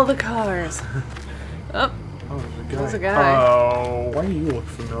 Steal all the cars. Oh. Oh, there's a guy. Oh, why do you look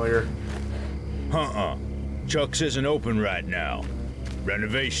familiar? Chuck's isn't open right now.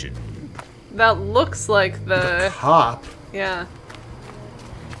 Renovation. That looks like the cop. Yeah.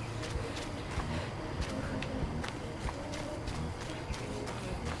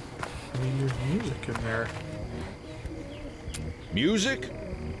 I mean, there's music in there. Music?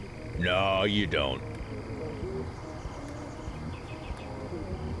 No, you don't.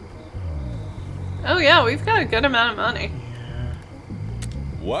 Oh yeah, we've got a good amount of money.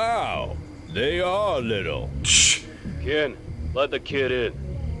 Wow, they are little. Shh. Ken, let the kid in.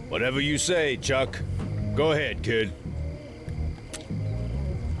 Whatever you say, Chuck. Go ahead, kid.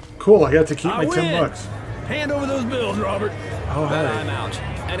 Cool, I got to keep my $10. Hand over those bills, Robert. Oh, Then hey. I'm out.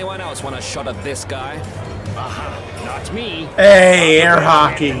 Anyone else want a shot at this guy? Aha, not me. Hey, air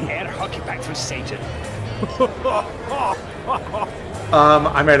hockey. Air hockey back through Satan.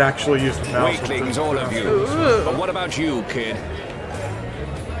 I might actually use the mouse. Weaklings, all of you. Ooh. But what about you, kid?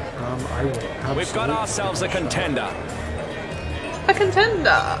 I will. We've got ourselves a contender. A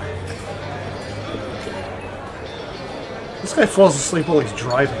contender. This guy falls asleep while he's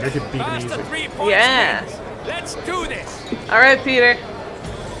driving. I could beat him easy. Yeah. Let's do this. All right, Peter.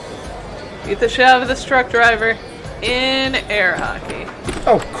 Beat the shit out of this truck driver in air hockey.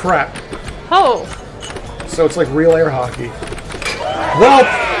 Oh crap! Oh. So it's like real air hockey. Well.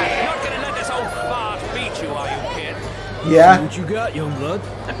 You're not gonna let this old fart beat you, are you, kid? Yeah. What you got, young blood?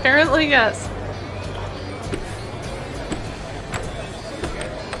 Apparently, yes.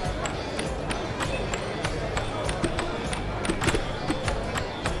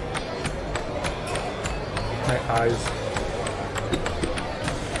 My eyes.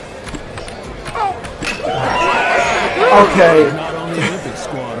 Okay. Not on the Olympic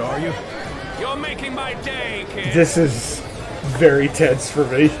squad, are you? You're making my day, kid. This is very tense for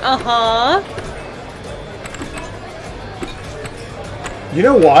me. Uh-huh. You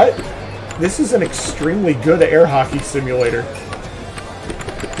know what? This is an extremely good air hockey simulator.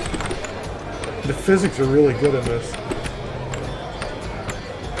 The physics are really good in this.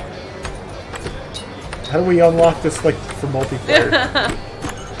 How do we unlock this, like, for multiplayer?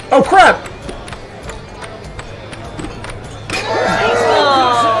 Oh, crap! It's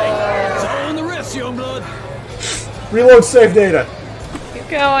all on the wrist, young blood. Reload save data. Keep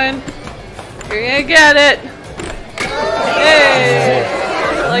going. You're gonna get it. Hey!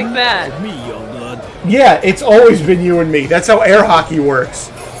 Like that. Me, young blood. Yeah, it's always been you and me. That's how air hockey works.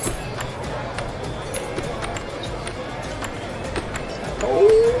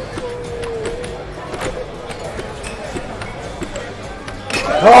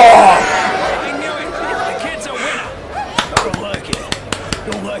 I knew it. The kid's a winner. I don't like it.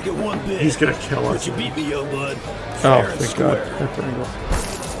 Don't like it one bit. He's gonna kill us. But you beat me, young blood. Oh, Fair and thank God. square.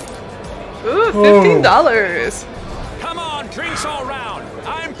 Ooh, $15. Come on, drinks all round.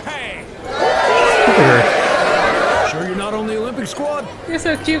 I'm paying. Sure you're not on the Olympic Shopping squad? You're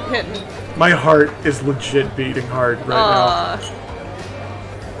so cute, kitten. My heart is legit beating hard right now.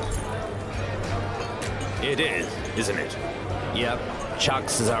 It is, isn't it? Yep.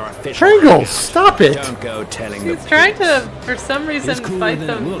 Chucks is our official. Pringles, stop it! Don't go telling She's trying to, for some reason, fight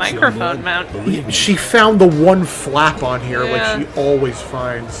the microphone mount. She found the one flap on here, like she always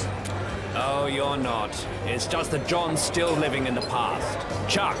finds. Oh, you're not. It's just that John's still living in the past.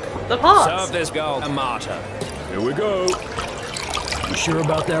 Chuck, the past. Serve this girl a martyr. Here we go. You sure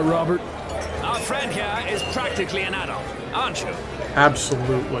about that, Robert? Our friend here is practically an adult, aren't you?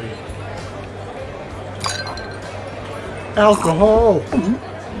 Absolutely. Alcohol!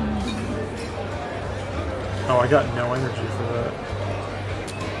 Oh, I got no energy for that.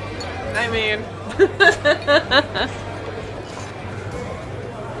 I mean...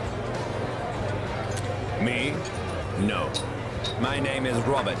 Me? No. My name is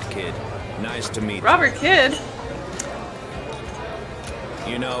Robert, kid. Nice to meet you. Robert Kidd?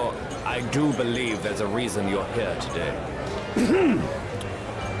 You know, I do believe there's a reason you're here today.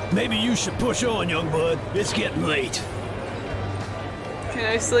 Maybe you should push on, young bud. It's getting late. Can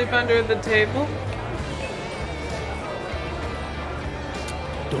I sleep under the table?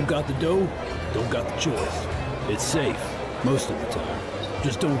 Don't got the dough, don't got the choice. It's safe, most of the time.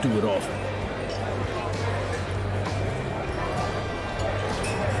 Just don't do it often.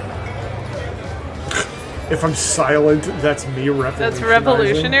 If I'm silent, that's me revolutionizing. That's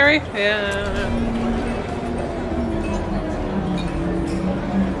revolutionary? Yeah.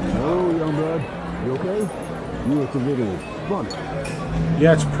 Oh, young bud. You okay? You look a little funny.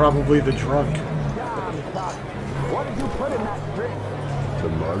 Yeah, it's probably the drunk. What did you put in that drink? The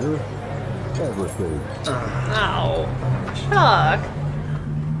murder? Everything. Ow. Chuck.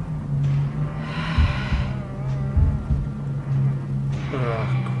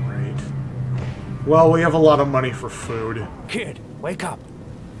 Great. Well, we have a lot of money for food. Kid, wake up.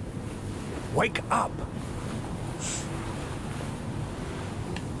 Wake up.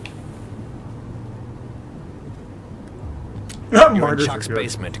 You're in Chuck's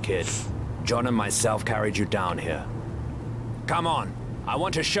basement, kid. John and myself carried you down here. Come on. I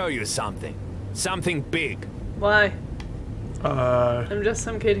want to show you something. Something big. Why? I'm just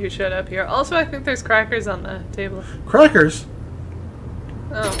some kid who showed up here. Also, I think there's crackers on the table. Crackers?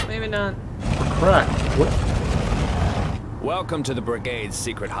 Oh, maybe not. Crack. What? Welcome to the Brigade's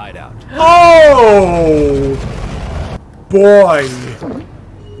secret hideout. Oh! Boy.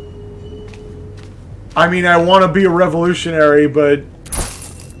 I mean, I want to be a revolutionary, but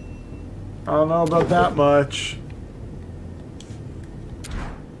I don't know about that much.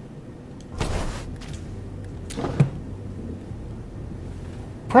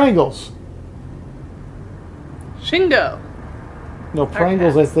 Pringles. Shingo. No,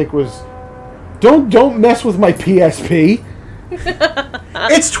 Pringles I think was... Don't mess with my PSP.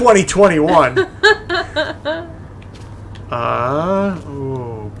 It's 2021.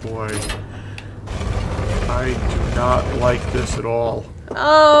 Oh boy. I do not like this at all.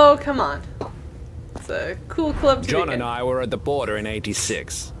 Oh, come on. It's a cool club to John be in. and I were at the border in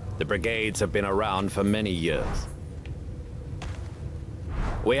 '86. The Brigades have been around for many years.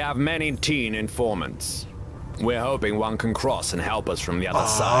 We have many teen informants. We're hoping one can cross and help us from the other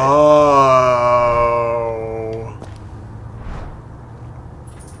side. Oh.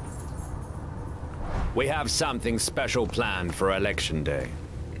 We have something special planned for Election Day.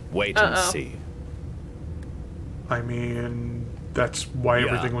 Wait and see. I mean, that's why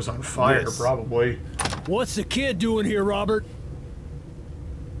everything was on fire, probably. What's the kid doing here, Robert?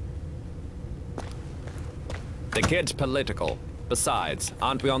 The kid's political. Besides,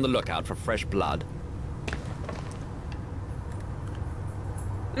 aren't we on the lookout for fresh blood?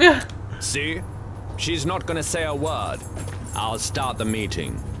 Yeah. See? She's not gonna say a word. I'll start the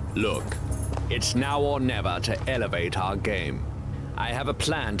meeting. Look, it's now or never to elevate our game. I have a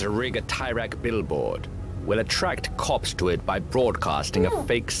plan to rig a Tyrak billboard. We'll attract cops to it by broadcasting a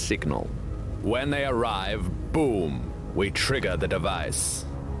fake signal. When they arrive, boom, we trigger the device.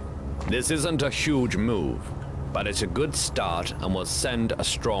 This isn't a huge move, but it's a good start and will send a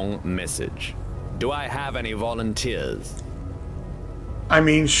strong message. Do I have any volunteers? I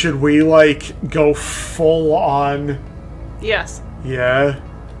mean, should we, like, go full on? Yes. Yeah?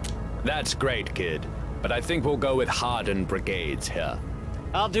 That's great, kid. But I think we'll go with hardened brigades here.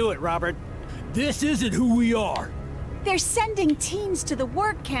 I'll do it, Robert. This isn't who we are. They're sending teens to the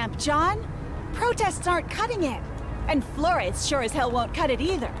work camp, John. Protests aren't cutting it. And Flores sure as hell won't cut it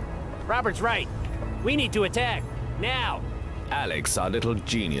either. Robert's right. We need to attack. Now. Alex, our little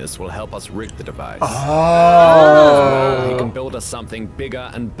genius, will help us rig the device. Oh. He can build us something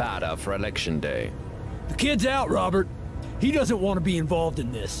bigger and badder for Election Day. The kid's out, Robert. He doesn't want to be involved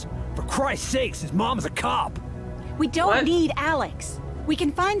in this. For Christ's sakes, his mom's a cop. We don't need Alex. We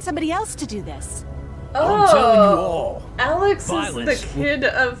can find somebody else to do this. Oh, I'm telling you all. Alex Violence is the kid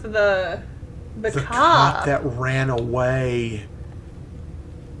of the cop that ran away.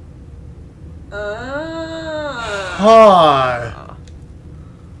 Huh.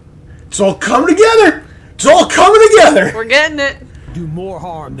 It's all coming together. It's all coming together. We're getting it. Do more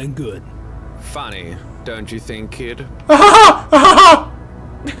harm than good. Funny, don't you think, kid?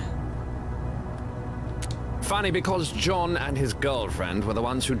 Funny because John and his girlfriend were the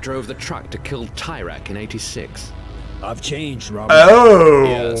ones who drove the truck to kill Tyrak in '86. I've changed, Robert. Oh.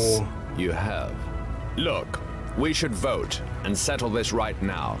 Yes, you have. Look, we should vote and settle this right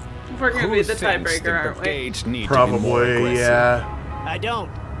now. We're gonna be the tiebreaker, aren't we? Brigades need Probably, to be more aggressive. yeah. I don't.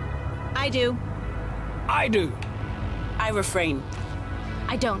 I do. I do. I refrain.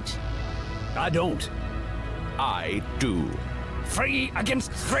 I don't. I don't. I do. 3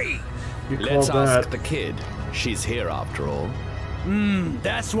 against 3. Let's ask the kid. She's here after all.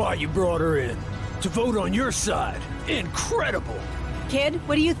 That's why you brought her in. To vote on your side. Incredible. Kid,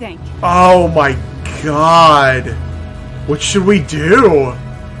 what do you think? Oh my god. What should we do?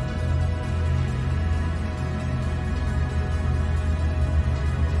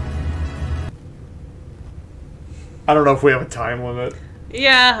 I don't know if we have a time limit.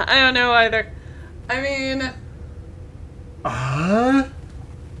 Yeah, I don't know either. I mean...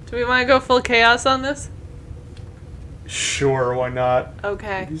 Do we want to go full chaos on this? Sure, why not?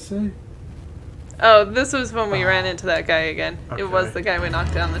 Okay. What did you say? Oh, this was when we ran into that guy again. Okay. It was the guy we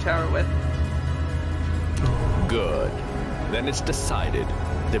knocked down the tower with. Good. Then it's decided.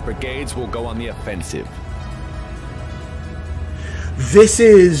 The brigades will go on the offensive. This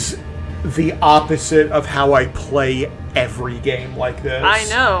is the opposite of how I play every game like this. I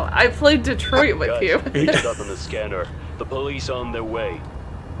know. I played Detroit with you. Get up on the scanner. The police on their way.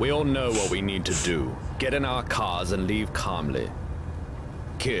 We all know what we need to do. Get in our cars and leave calmly.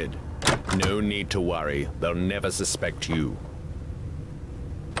 Kid, no need to worry. They'll never suspect you.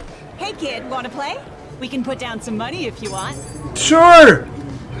 Hey kid, wanna play? We can put down some money if you want. Sure!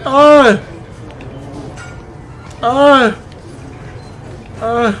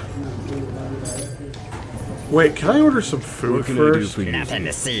 Wait, can I order some food what can first? I do for you? Nothing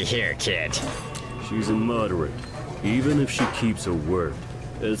to see here, kid. She's a moderate. Even if she keeps her word,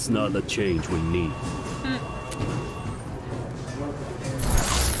 it's not the change we need.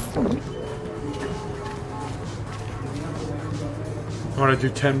 Want to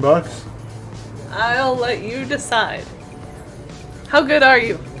do $10? I'll let you decide. How good are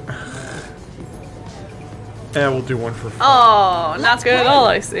you? Yeah, we'll do one for fun. Oh, not good at all,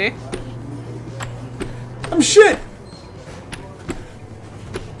 I see. I'm shit!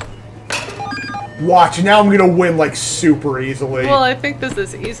 Watch, now I'm gonna win, like, super easily. Well, I think this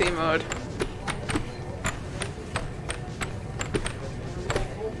is easy mode.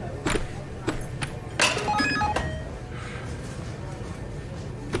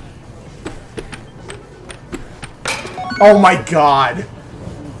 Oh my god!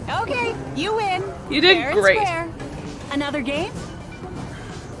 Okay, you win. You did Fair and great. square. Another game?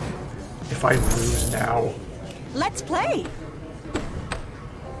 If I lose now... Let's play.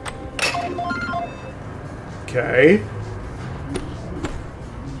 Okay.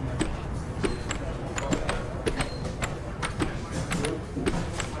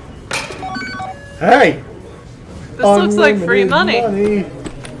 Hey! This looks like free money.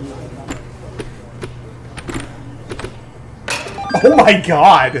 Oh my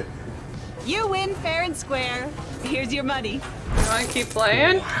god! You win fair and square. Here's your money. You want to keep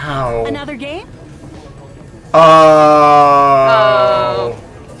playing? Wow. Another game? Oh.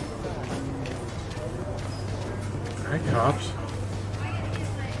 Hi, cops.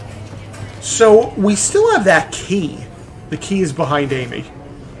 So, we still have that key. The key is behind Amy.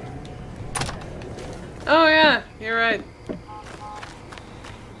 Oh yeah, you're right.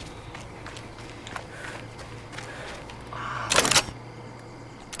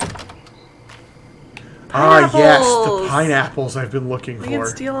 Ah, yes, the pineapples I've been looking for. We can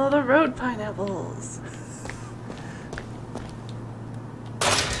steal all the road pineapples.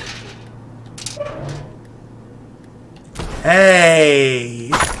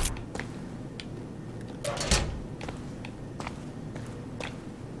 Hey!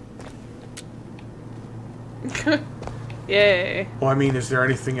 Yay. Well, I mean, is there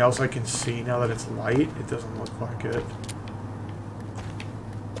anything else I can see now that it's light? It doesn't look like it.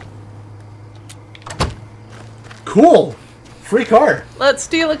 Cool! Free car! Let's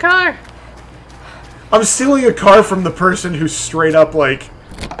steal a car! I'm stealing a car from the person who straight up, like,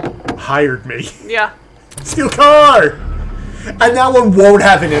 hired me. Yeah. Steal car! And that one won't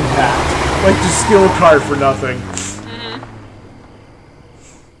have an impact. Like, just steal a card for nothing.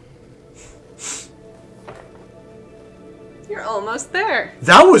 You're almost there.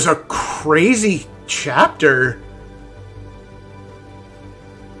 That was a crazy chapter.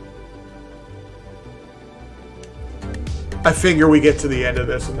 I figure we get to the end of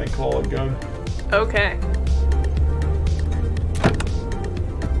this and then call it good. Okay.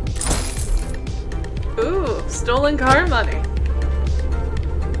 Ooh, stolen car money.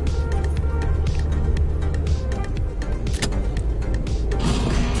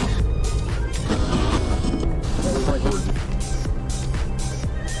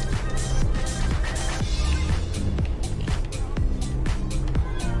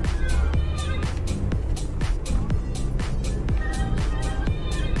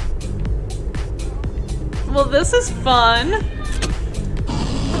 Well, this is fun.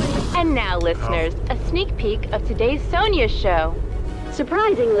 And now, listeners, a sneak peek of today's Sonia show.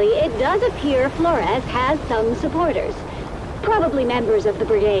 Surprisingly, it does appear Flores has some supporters. Probably members of the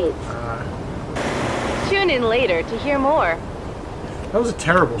brigades. Tune in later to hear more. That was a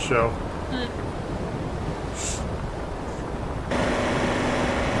terrible show.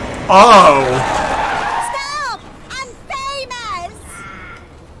 Oh!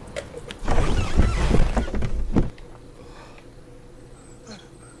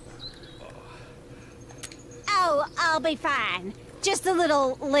 I'll be fine. Just a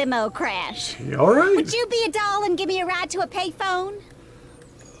little limo crash. You all right? Would you be a doll and give me a ride to a payphone?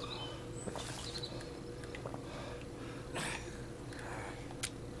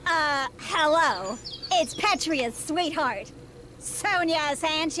 Hello. It's Petria's sweetheart, Sonia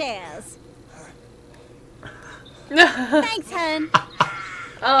Sanchez. Thanks, hun.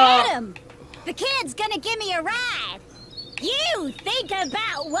 Adam, the kid's gonna give me a ride. You think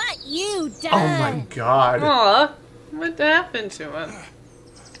about what you done. Oh my god. Aw, what happened to him?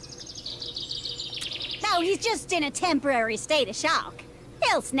 No, he's just in a temporary state of shock.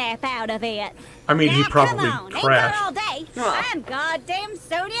 He'll snap out of it. I mean, now, he probably come on. crashed. Ain't got all day. I'm goddamn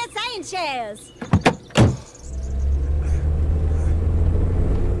Sonia Sanchez.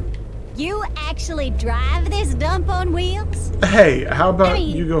 You actually drive this dump on wheels? Hey, how about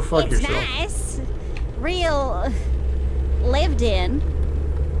you go fuck it's yourself? Nice. Real lived in.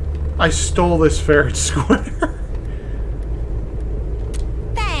 I stole this ferret square.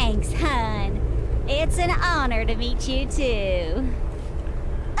 Thanks, hun. It's an honor to meet you too.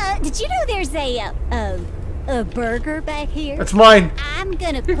 Did you know there's a burger back here? That's mine. I'm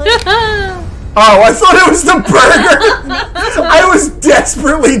gonna put. Oh, I thought it was the burger. I was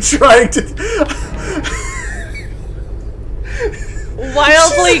desperately trying to.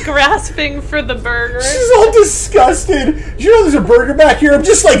 Wildly grasping for the burger. She's all disgusted. You know there's a burger back here? I'm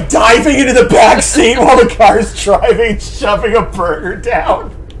just like diving into the back seat while the car's driving, shoving a burger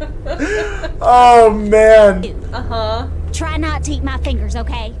down. Oh, man. Uh-huh. Try not to eat my fingers,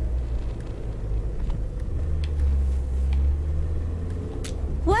 okay?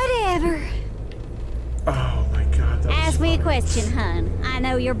 Whatever. Oh, my God. That Ask me a question, hun. I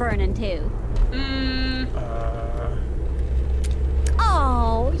know you're burning, too.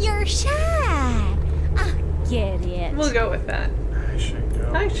 Oh, you're shy. I get it. We'll go with that. Hi,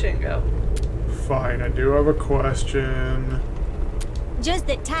 Shingo. Hi, Shingo. Fine, I do have a question. Just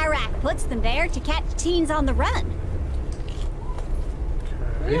that Tyrak puts them there to catch teens on the run.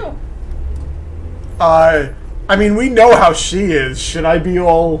 Okay. I mean, we know how she is. Should I be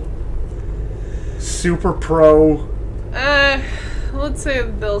all super pro? Let's say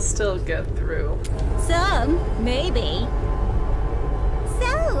they'll still get through. Some, maybe.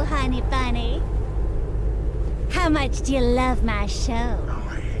 So, honey bunny, how much do you love my show? Oh,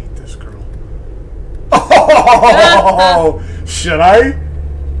 I hate this girl. Oh, should I?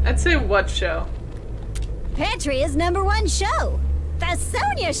 I'd say what show? Petria's #1 show, the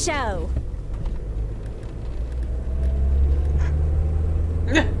Sonia Show.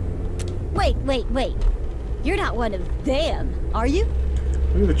 Wait. You're not one of them, are you?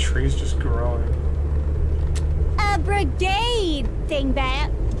 Look at the trees just growing. A brigade,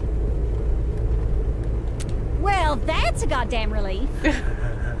 dingbat. Well, that's a goddamn relief.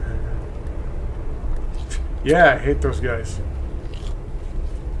 Yeah, I hate those guys.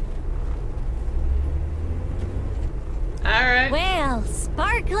 Alright. Well,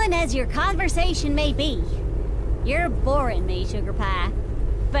 sparkling as your conversation may be, you're boring me, Sugar Pie.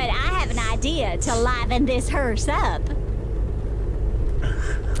 But I have an idea to liven this hearse up.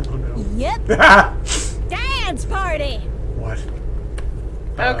 Oh no. Yep. Dance party! What?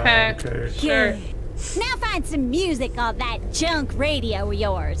 Okay. Okay. Sure. Now find some music on that junk radio of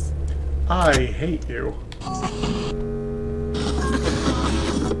yours. I hate you.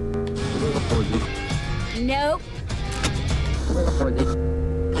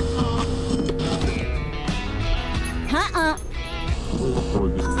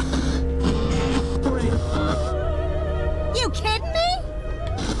 You kidding me?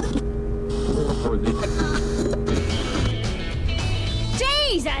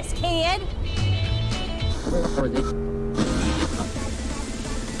 Jesus, kid!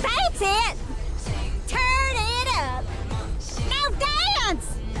 That's it! Turn it up! Now dance!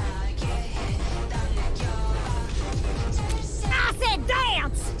 I said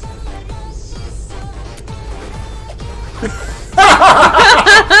dance!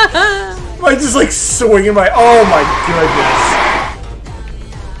 Am I just like swinging my... Oh my goodness.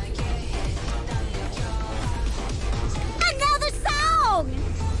 Another song!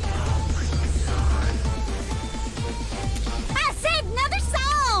 I said another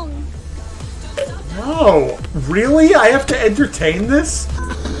song! No. Really? I have to entertain this?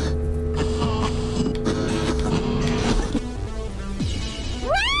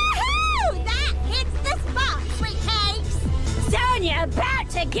 Woohoo! That hits the spot, sweet cakes! Sonia about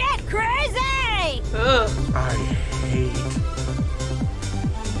to get crazy! Ugh. I hate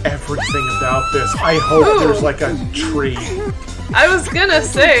everything about this. I hope there's like a tree. I was gonna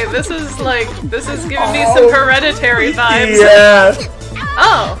say, this is giving me some Hereditary vibes. Yeah.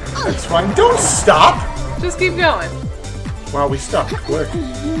 Oh. That's fine. Don't stop. Just keep going. Wow, we stopped quick.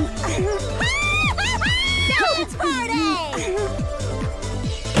 Dance party!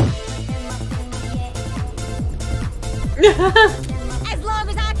 As long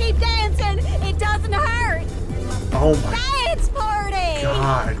as I keep dancing, it doesn't hurt. Oh my Dance party!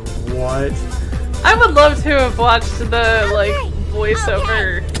 God, what? I would love to have watched the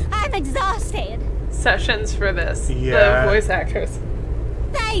voiceover I'm exhausted. sessions for this. Yeah. The voice actors.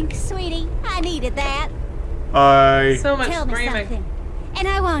 Thanks, sweetie. I needed that. So much Tell me screaming. something, and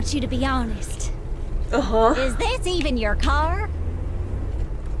I want you to be honest. Uh-huh. Is this even your car?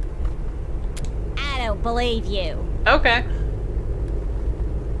 I don't believe you. Okay.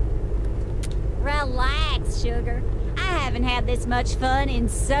 Relax, sugar. I haven't had this much fun in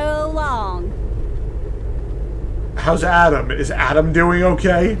so long. How's Adam? Is Adam doing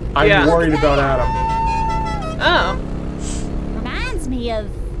okay? I'm worried about Adam. Oh. Reminds me of...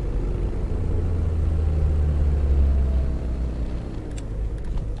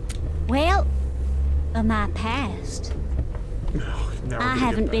 well, of my past. I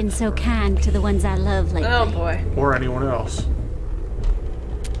haven't been so kind to the ones I love lately. Oh boy. Or anyone else.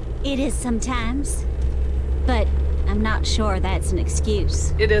 It is sometimes, but I'm not sure that's an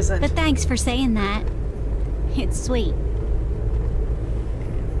excuse. It isn't. But thanks for saying that. It's sweet.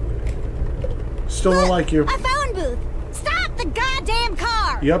 Still don't like you. A phone booth! Stop the goddamn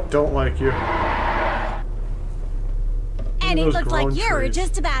car! Yep, don't like you. And it those looks like growing you're trees.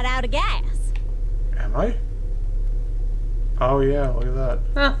 just about out of gas. Am I? Oh yeah, look at that.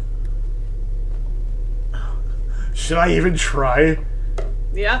 Huh. Should I even try?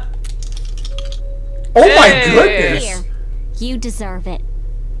 Yeah. Oh my goodness! Here, you deserve it.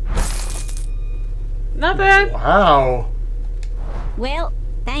 Not bad. Wow. Well,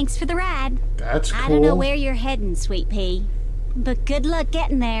 thanks for the ride. That's cool. I don't know where you're heading, Sweet Pea, but good luck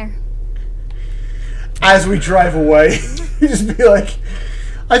getting there. As we drive away, you just be like,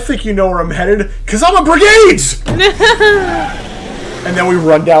 I think you know where I'm headed, because I'm a Brigades! And then we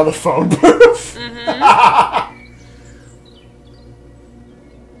run down the phone booth.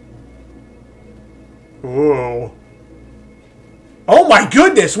 Whoa. Oh my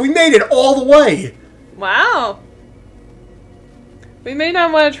goodness, we made it all the way! Wow. We may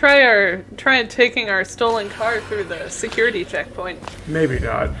not want to try taking our stolen car through the security checkpoint. Maybe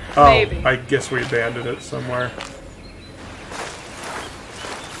not. Oh, Maybe. I guess we abandoned it somewhere.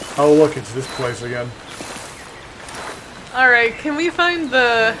 Oh look, it's this place again. Alright, can we find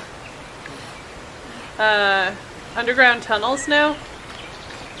the underground tunnels now?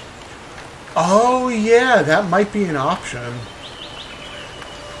 Oh yeah, that might be an option.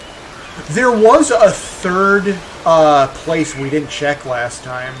 There was a third place we didn't check last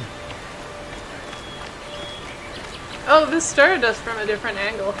time. Oh, this started us from a different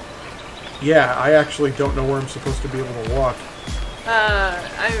angle. Yeah, I actually don't know where I'm supposed to be able to walk.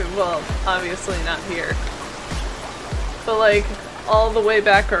 Well, obviously not here. But like, all the way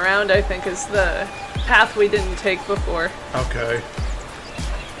back around, I think, is the path we didn't take before. Okay.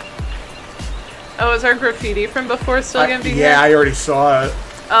 Oh, is our graffiti from before still gonna be here? Yeah, I already saw it.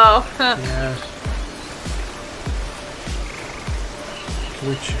 Oh, huh. Yeah. Can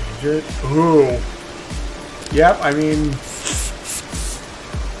we change it? Ooh. Yep, I mean...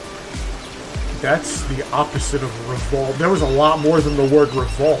 That's the opposite of revolt. There was a lot more than the word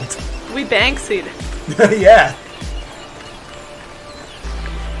revolt. We Banksy'd. Yeah.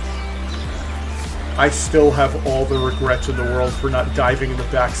 I still have all the regrets in the world for not diving in the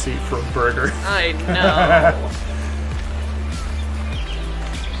back seat for a burger. I know.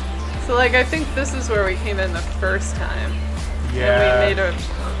 So, like, I think this is where we came in the first time. Yeah. And we made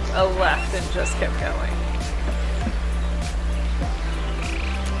a left and just kept going.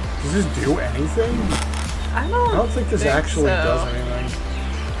 Does this do anything? I don't think this actually does anything.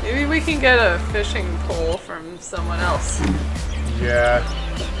 Maybe we can get a fishing pole from someone else. Yeah.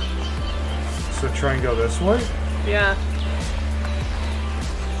 So try and go this way? Yeah.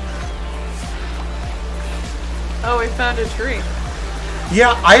 Oh, we found a tree.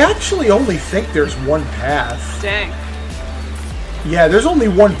 Yeah, I actually only think there's one path. Dang. Yeah, there's only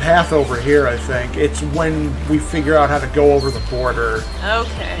one path over here, I think. It's when we figure out how to go over the border.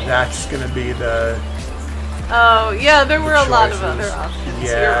 Okay. That's gonna be the... Oh, yeah, there were a lot of other options.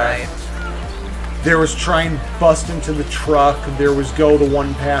 Yeah. You're right. There was try and bust into the truck. There was go the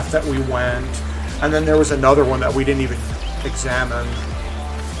one path that we went. And then there was another one that we didn't even examine.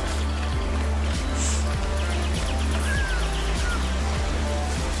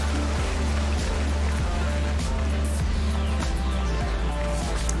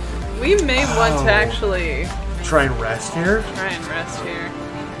 We may want to actually... Try and rest here? Try and rest here.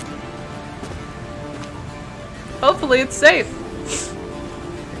 Hopefully it's safe.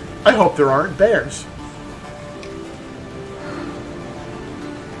 I hope there aren't bears.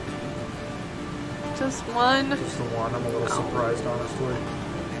 Just one? Just the one. I'm a little surprised, honestly.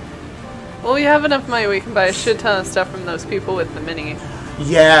 Well, we have enough money. We can buy a shit ton of stuff from those people with the mini.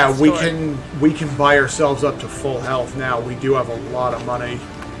 Yeah, store. we can buy ourselves up to full health now. We do have a lot of money.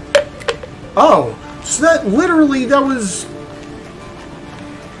 Oh, so that literally, that was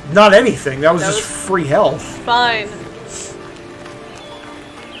not anything. That was just free health. Fine.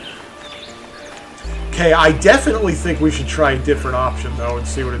 Okay, I definitely think we should try a different option, though, and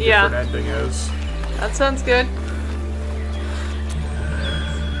see what a different ending is. That sounds good.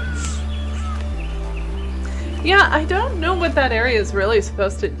 Yeah, I don't know what that area is really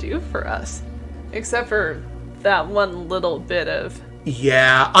supposed to do for us. Except for that one little bit of...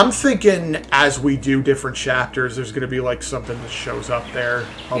 Yeah, I'm thinking as we do different chapters, there's going to be like something that shows up there.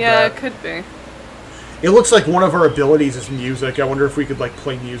 Yeah, it could be. It looks like one of our abilities is music. I wonder if we could like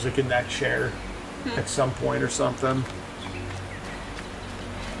play music in that chair at some point or something.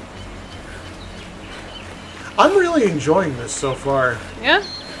 I'm really enjoying this so far. Yeah?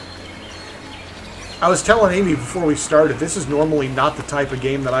 I was telling Amy before we started, this is normally not the type of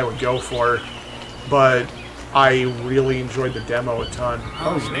game that I would go for, but I really enjoyed the demo a ton.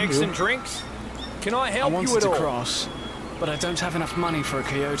 Snacks and drinks? Can I help you at all? I wanted to cross, but I don't have enough money for a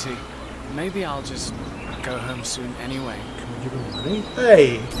coyote. Maybe I'll just go home soon anyway. Can we give him money?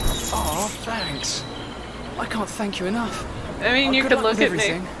 Hey! Aw, thanks. I can't thank you enough. I mean, you could look at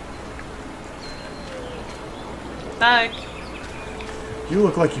me. Hi. You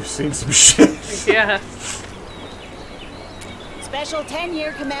look like you've seen some shit. Yeah. Special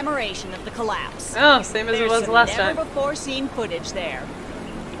 10-year commemoration of the collapse. Oh, same as it was last time. Never before seen footage there.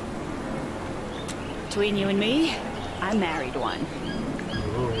 Between you and me, I married one.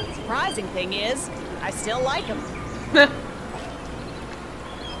 Ooh. Surprising thing is, I still like him.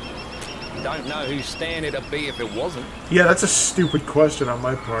 Don't know whose stand it'd be if it wasn't. Yeah, that's a stupid question on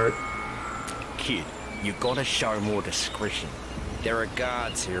my part. Kid, you gotta show more discretion. There are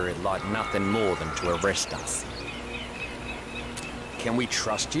guards here who'd like nothing more than to arrest us. Can we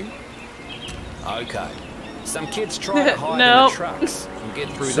trust you? Okay. Some kids try to hide in the trucks and get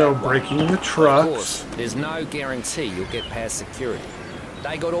through so that breaking way. the trucks. Of course, there's no guarantee you'll get past security.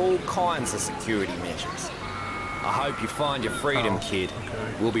 They got all kinds of security measures. I hope you find your freedom, kid.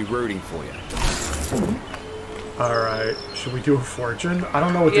 Okay. We'll be rooting for you. Alright, should we do a fortune? I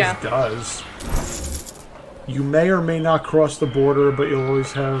don't know what this does. You may or may not cross the border, but you'll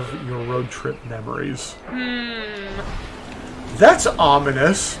always have your road trip memories. That's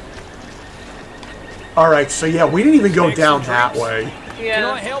ominous. Alright, so yeah, we didn't even go down that way. Yeah. Can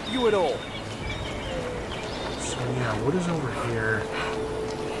I help you at all? So yeah, what is over here?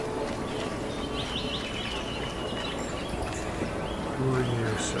 Who are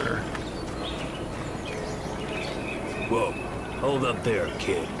you, sir? Whoa, hold up there,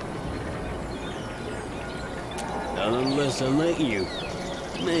 kid. Not unless I let you.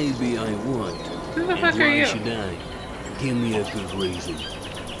 Maybe I won't. Who the fuck and are why you? should I? Give me a good reason.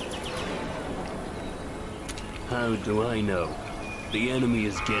 How do I know? The enemy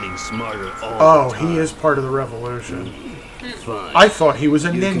is getting smarter all the time. He is part of the revolution. Fine. I thought he was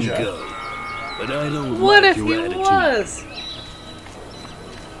a You ninja. can go, but I don't What like if your he attitude. was?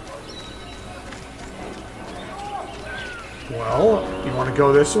 Well, you want to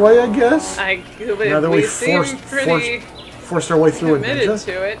go this way, I guess? Now that we forced our way through it, committed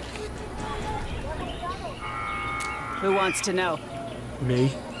to it. Who wants to know?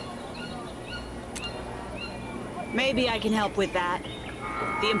 Me. Maybe I can help with that.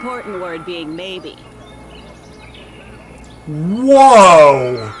 The important word being maybe.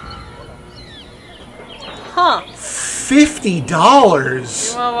 Whoa! Huh. $50!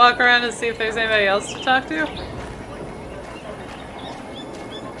 You want to walk around and see if there's anybody else to talk to?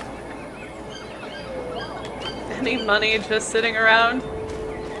 Any money just sitting around?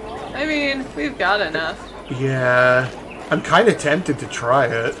 I mean, we've got enough. Yeah. I'm kind of tempted to try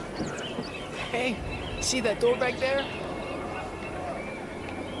it. Hey, see that door back there?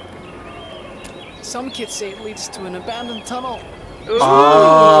 Some kids say it leads to an abandoned tunnel. Ooh.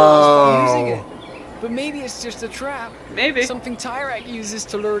 Oh. Using it. But maybe it's just a trap. Maybe. Something Tyrak uses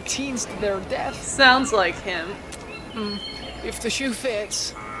to lure teens to their death. Sounds like him. If the shoe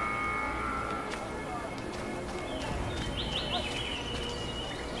fits.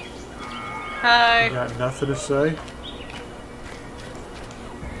 Hi. You got nothing to say?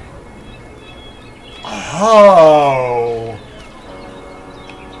 Oh!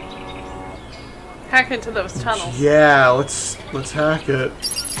 Hack into those tunnels. Yeah, let's hack it.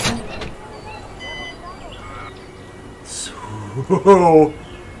 So,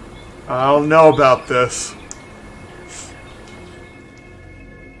 I don't know about this.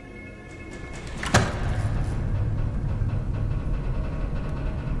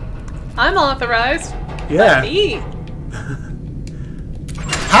 I'm authorized. Yeah. By me.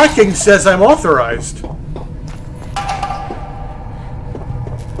 Hacking says I'm authorized.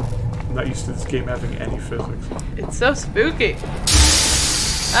 I'm not used to this game having any physics. It's so spooky.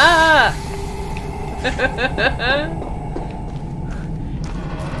 Ah!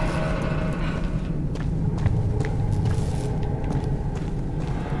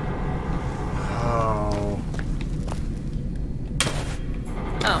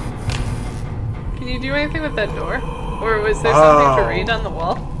 Oh. Can you do anything with that door? Or was there something to read on the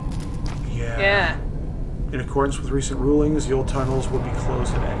wall? Yeah. In accordance with recent rulings, the old tunnels will be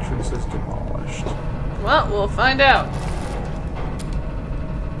closed and entrances demolished. Well, we'll find out.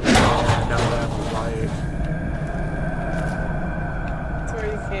 Now that I have a light. That's where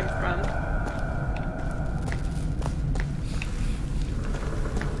you came from.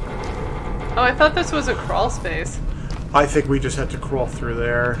 Oh, I thought this was a crawl space. I think we just had to crawl through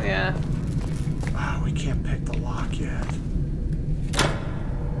there. Yeah. Oh, we can't pick the lock yet.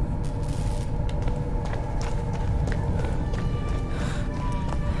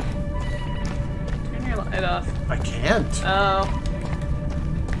 Turn your light off. I can't. Oh.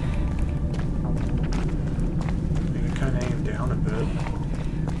 I can kind of aim down a bit.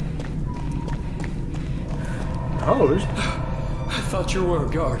 Oh, there's... I thought you were a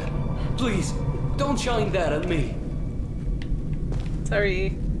guard. Please, don't shine that at me.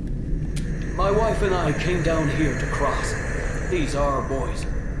 Sorry. My wife and I came down here to cross. These are our boys.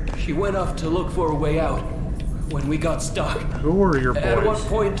 She went off to look for a way out when we got stuck. Who are your boys? At one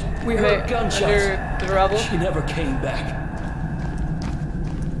point, we heard gunshots. Under the rubble? She never came back.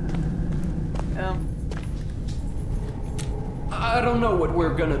 Oh. I don't know what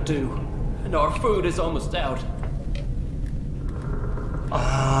we're gonna do. And our food is almost out.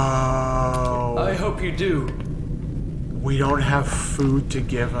 Oh. I hope you do. We don't have food to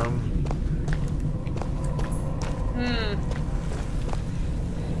give him.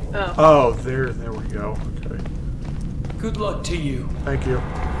 Oh. Oh, there we go. Okay. Good luck to you. Thank you.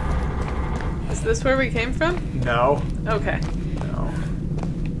 Is this where we came from? No. Okay. No.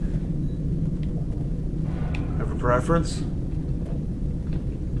 Have a preference?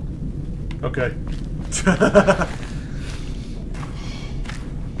 Okay.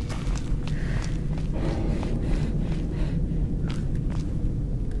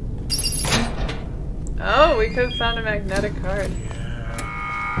 Oh, we could have found a magnetic card.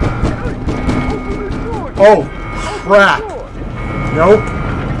 Oh, crap. Nope.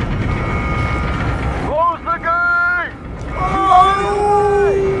 Close the gate!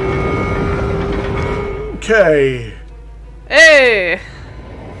 Okay. Hey!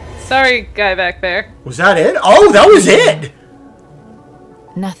 Sorry, guy back there. Was that it? Oh, that was it!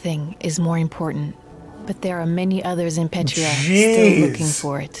 Nothing is more important, but there are many others in Petria Jeez. still looking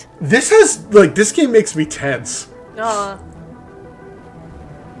for it. This has, like, this game makes me tense. Aw.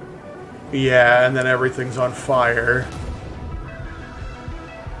 Yeah, and then everything's on fire.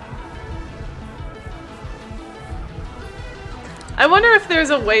 I wonder if there's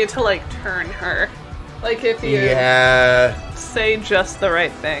a way to, like, turn her. Like, if you say just the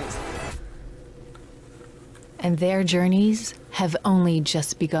right things. And their journeys have only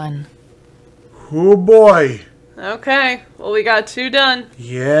just begun. Oh boy. Okay, well we got 2 done.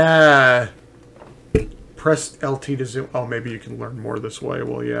 Yeah. Press LT to zoom. Oh, maybe you can learn more this way.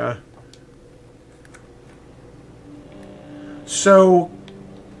 Well, yeah. So...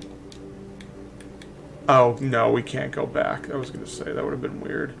 Oh, no, we can't go back. I was going to say, that would have been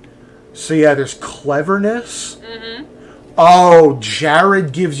weird. So, yeah, there's cleverness. Mm-hmm. Oh,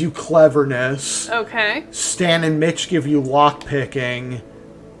 Jared gives you cleverness. Okay. Stan and Mitch give you lockpicking.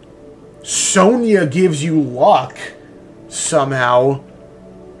 Sonia gives you luck. Somehow.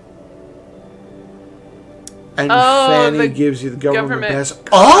 And Fanny gives you the government best.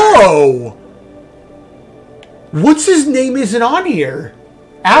 Oh! What's his name isn't on here?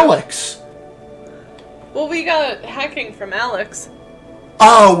 Alex. Well, we got hacking from Alex.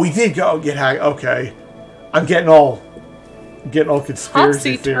 Oh, we did go get hacked. Okay. I'm getting all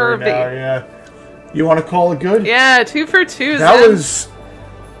conspiracy theory now, yeah. You want to call it good? Yeah, 2 for 2. That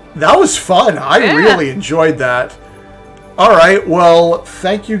was fun. I really enjoyed that. Alright, well,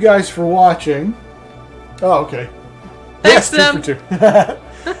 thank you guys for watching. Oh, okay. Thanks, yes, 2 for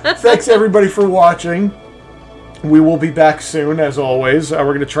 2. Thanks, everybody, for watching. We will be back soon, as always. We're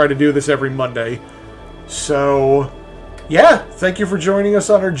going to try to do this every Monday. So, yeah, thank you for joining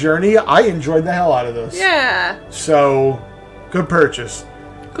us on our journey. I enjoyed the hell out of this. Yeah. So, good purchase.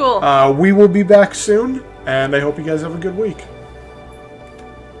 Cool. We will be back soon, and I hope you guys have a good week.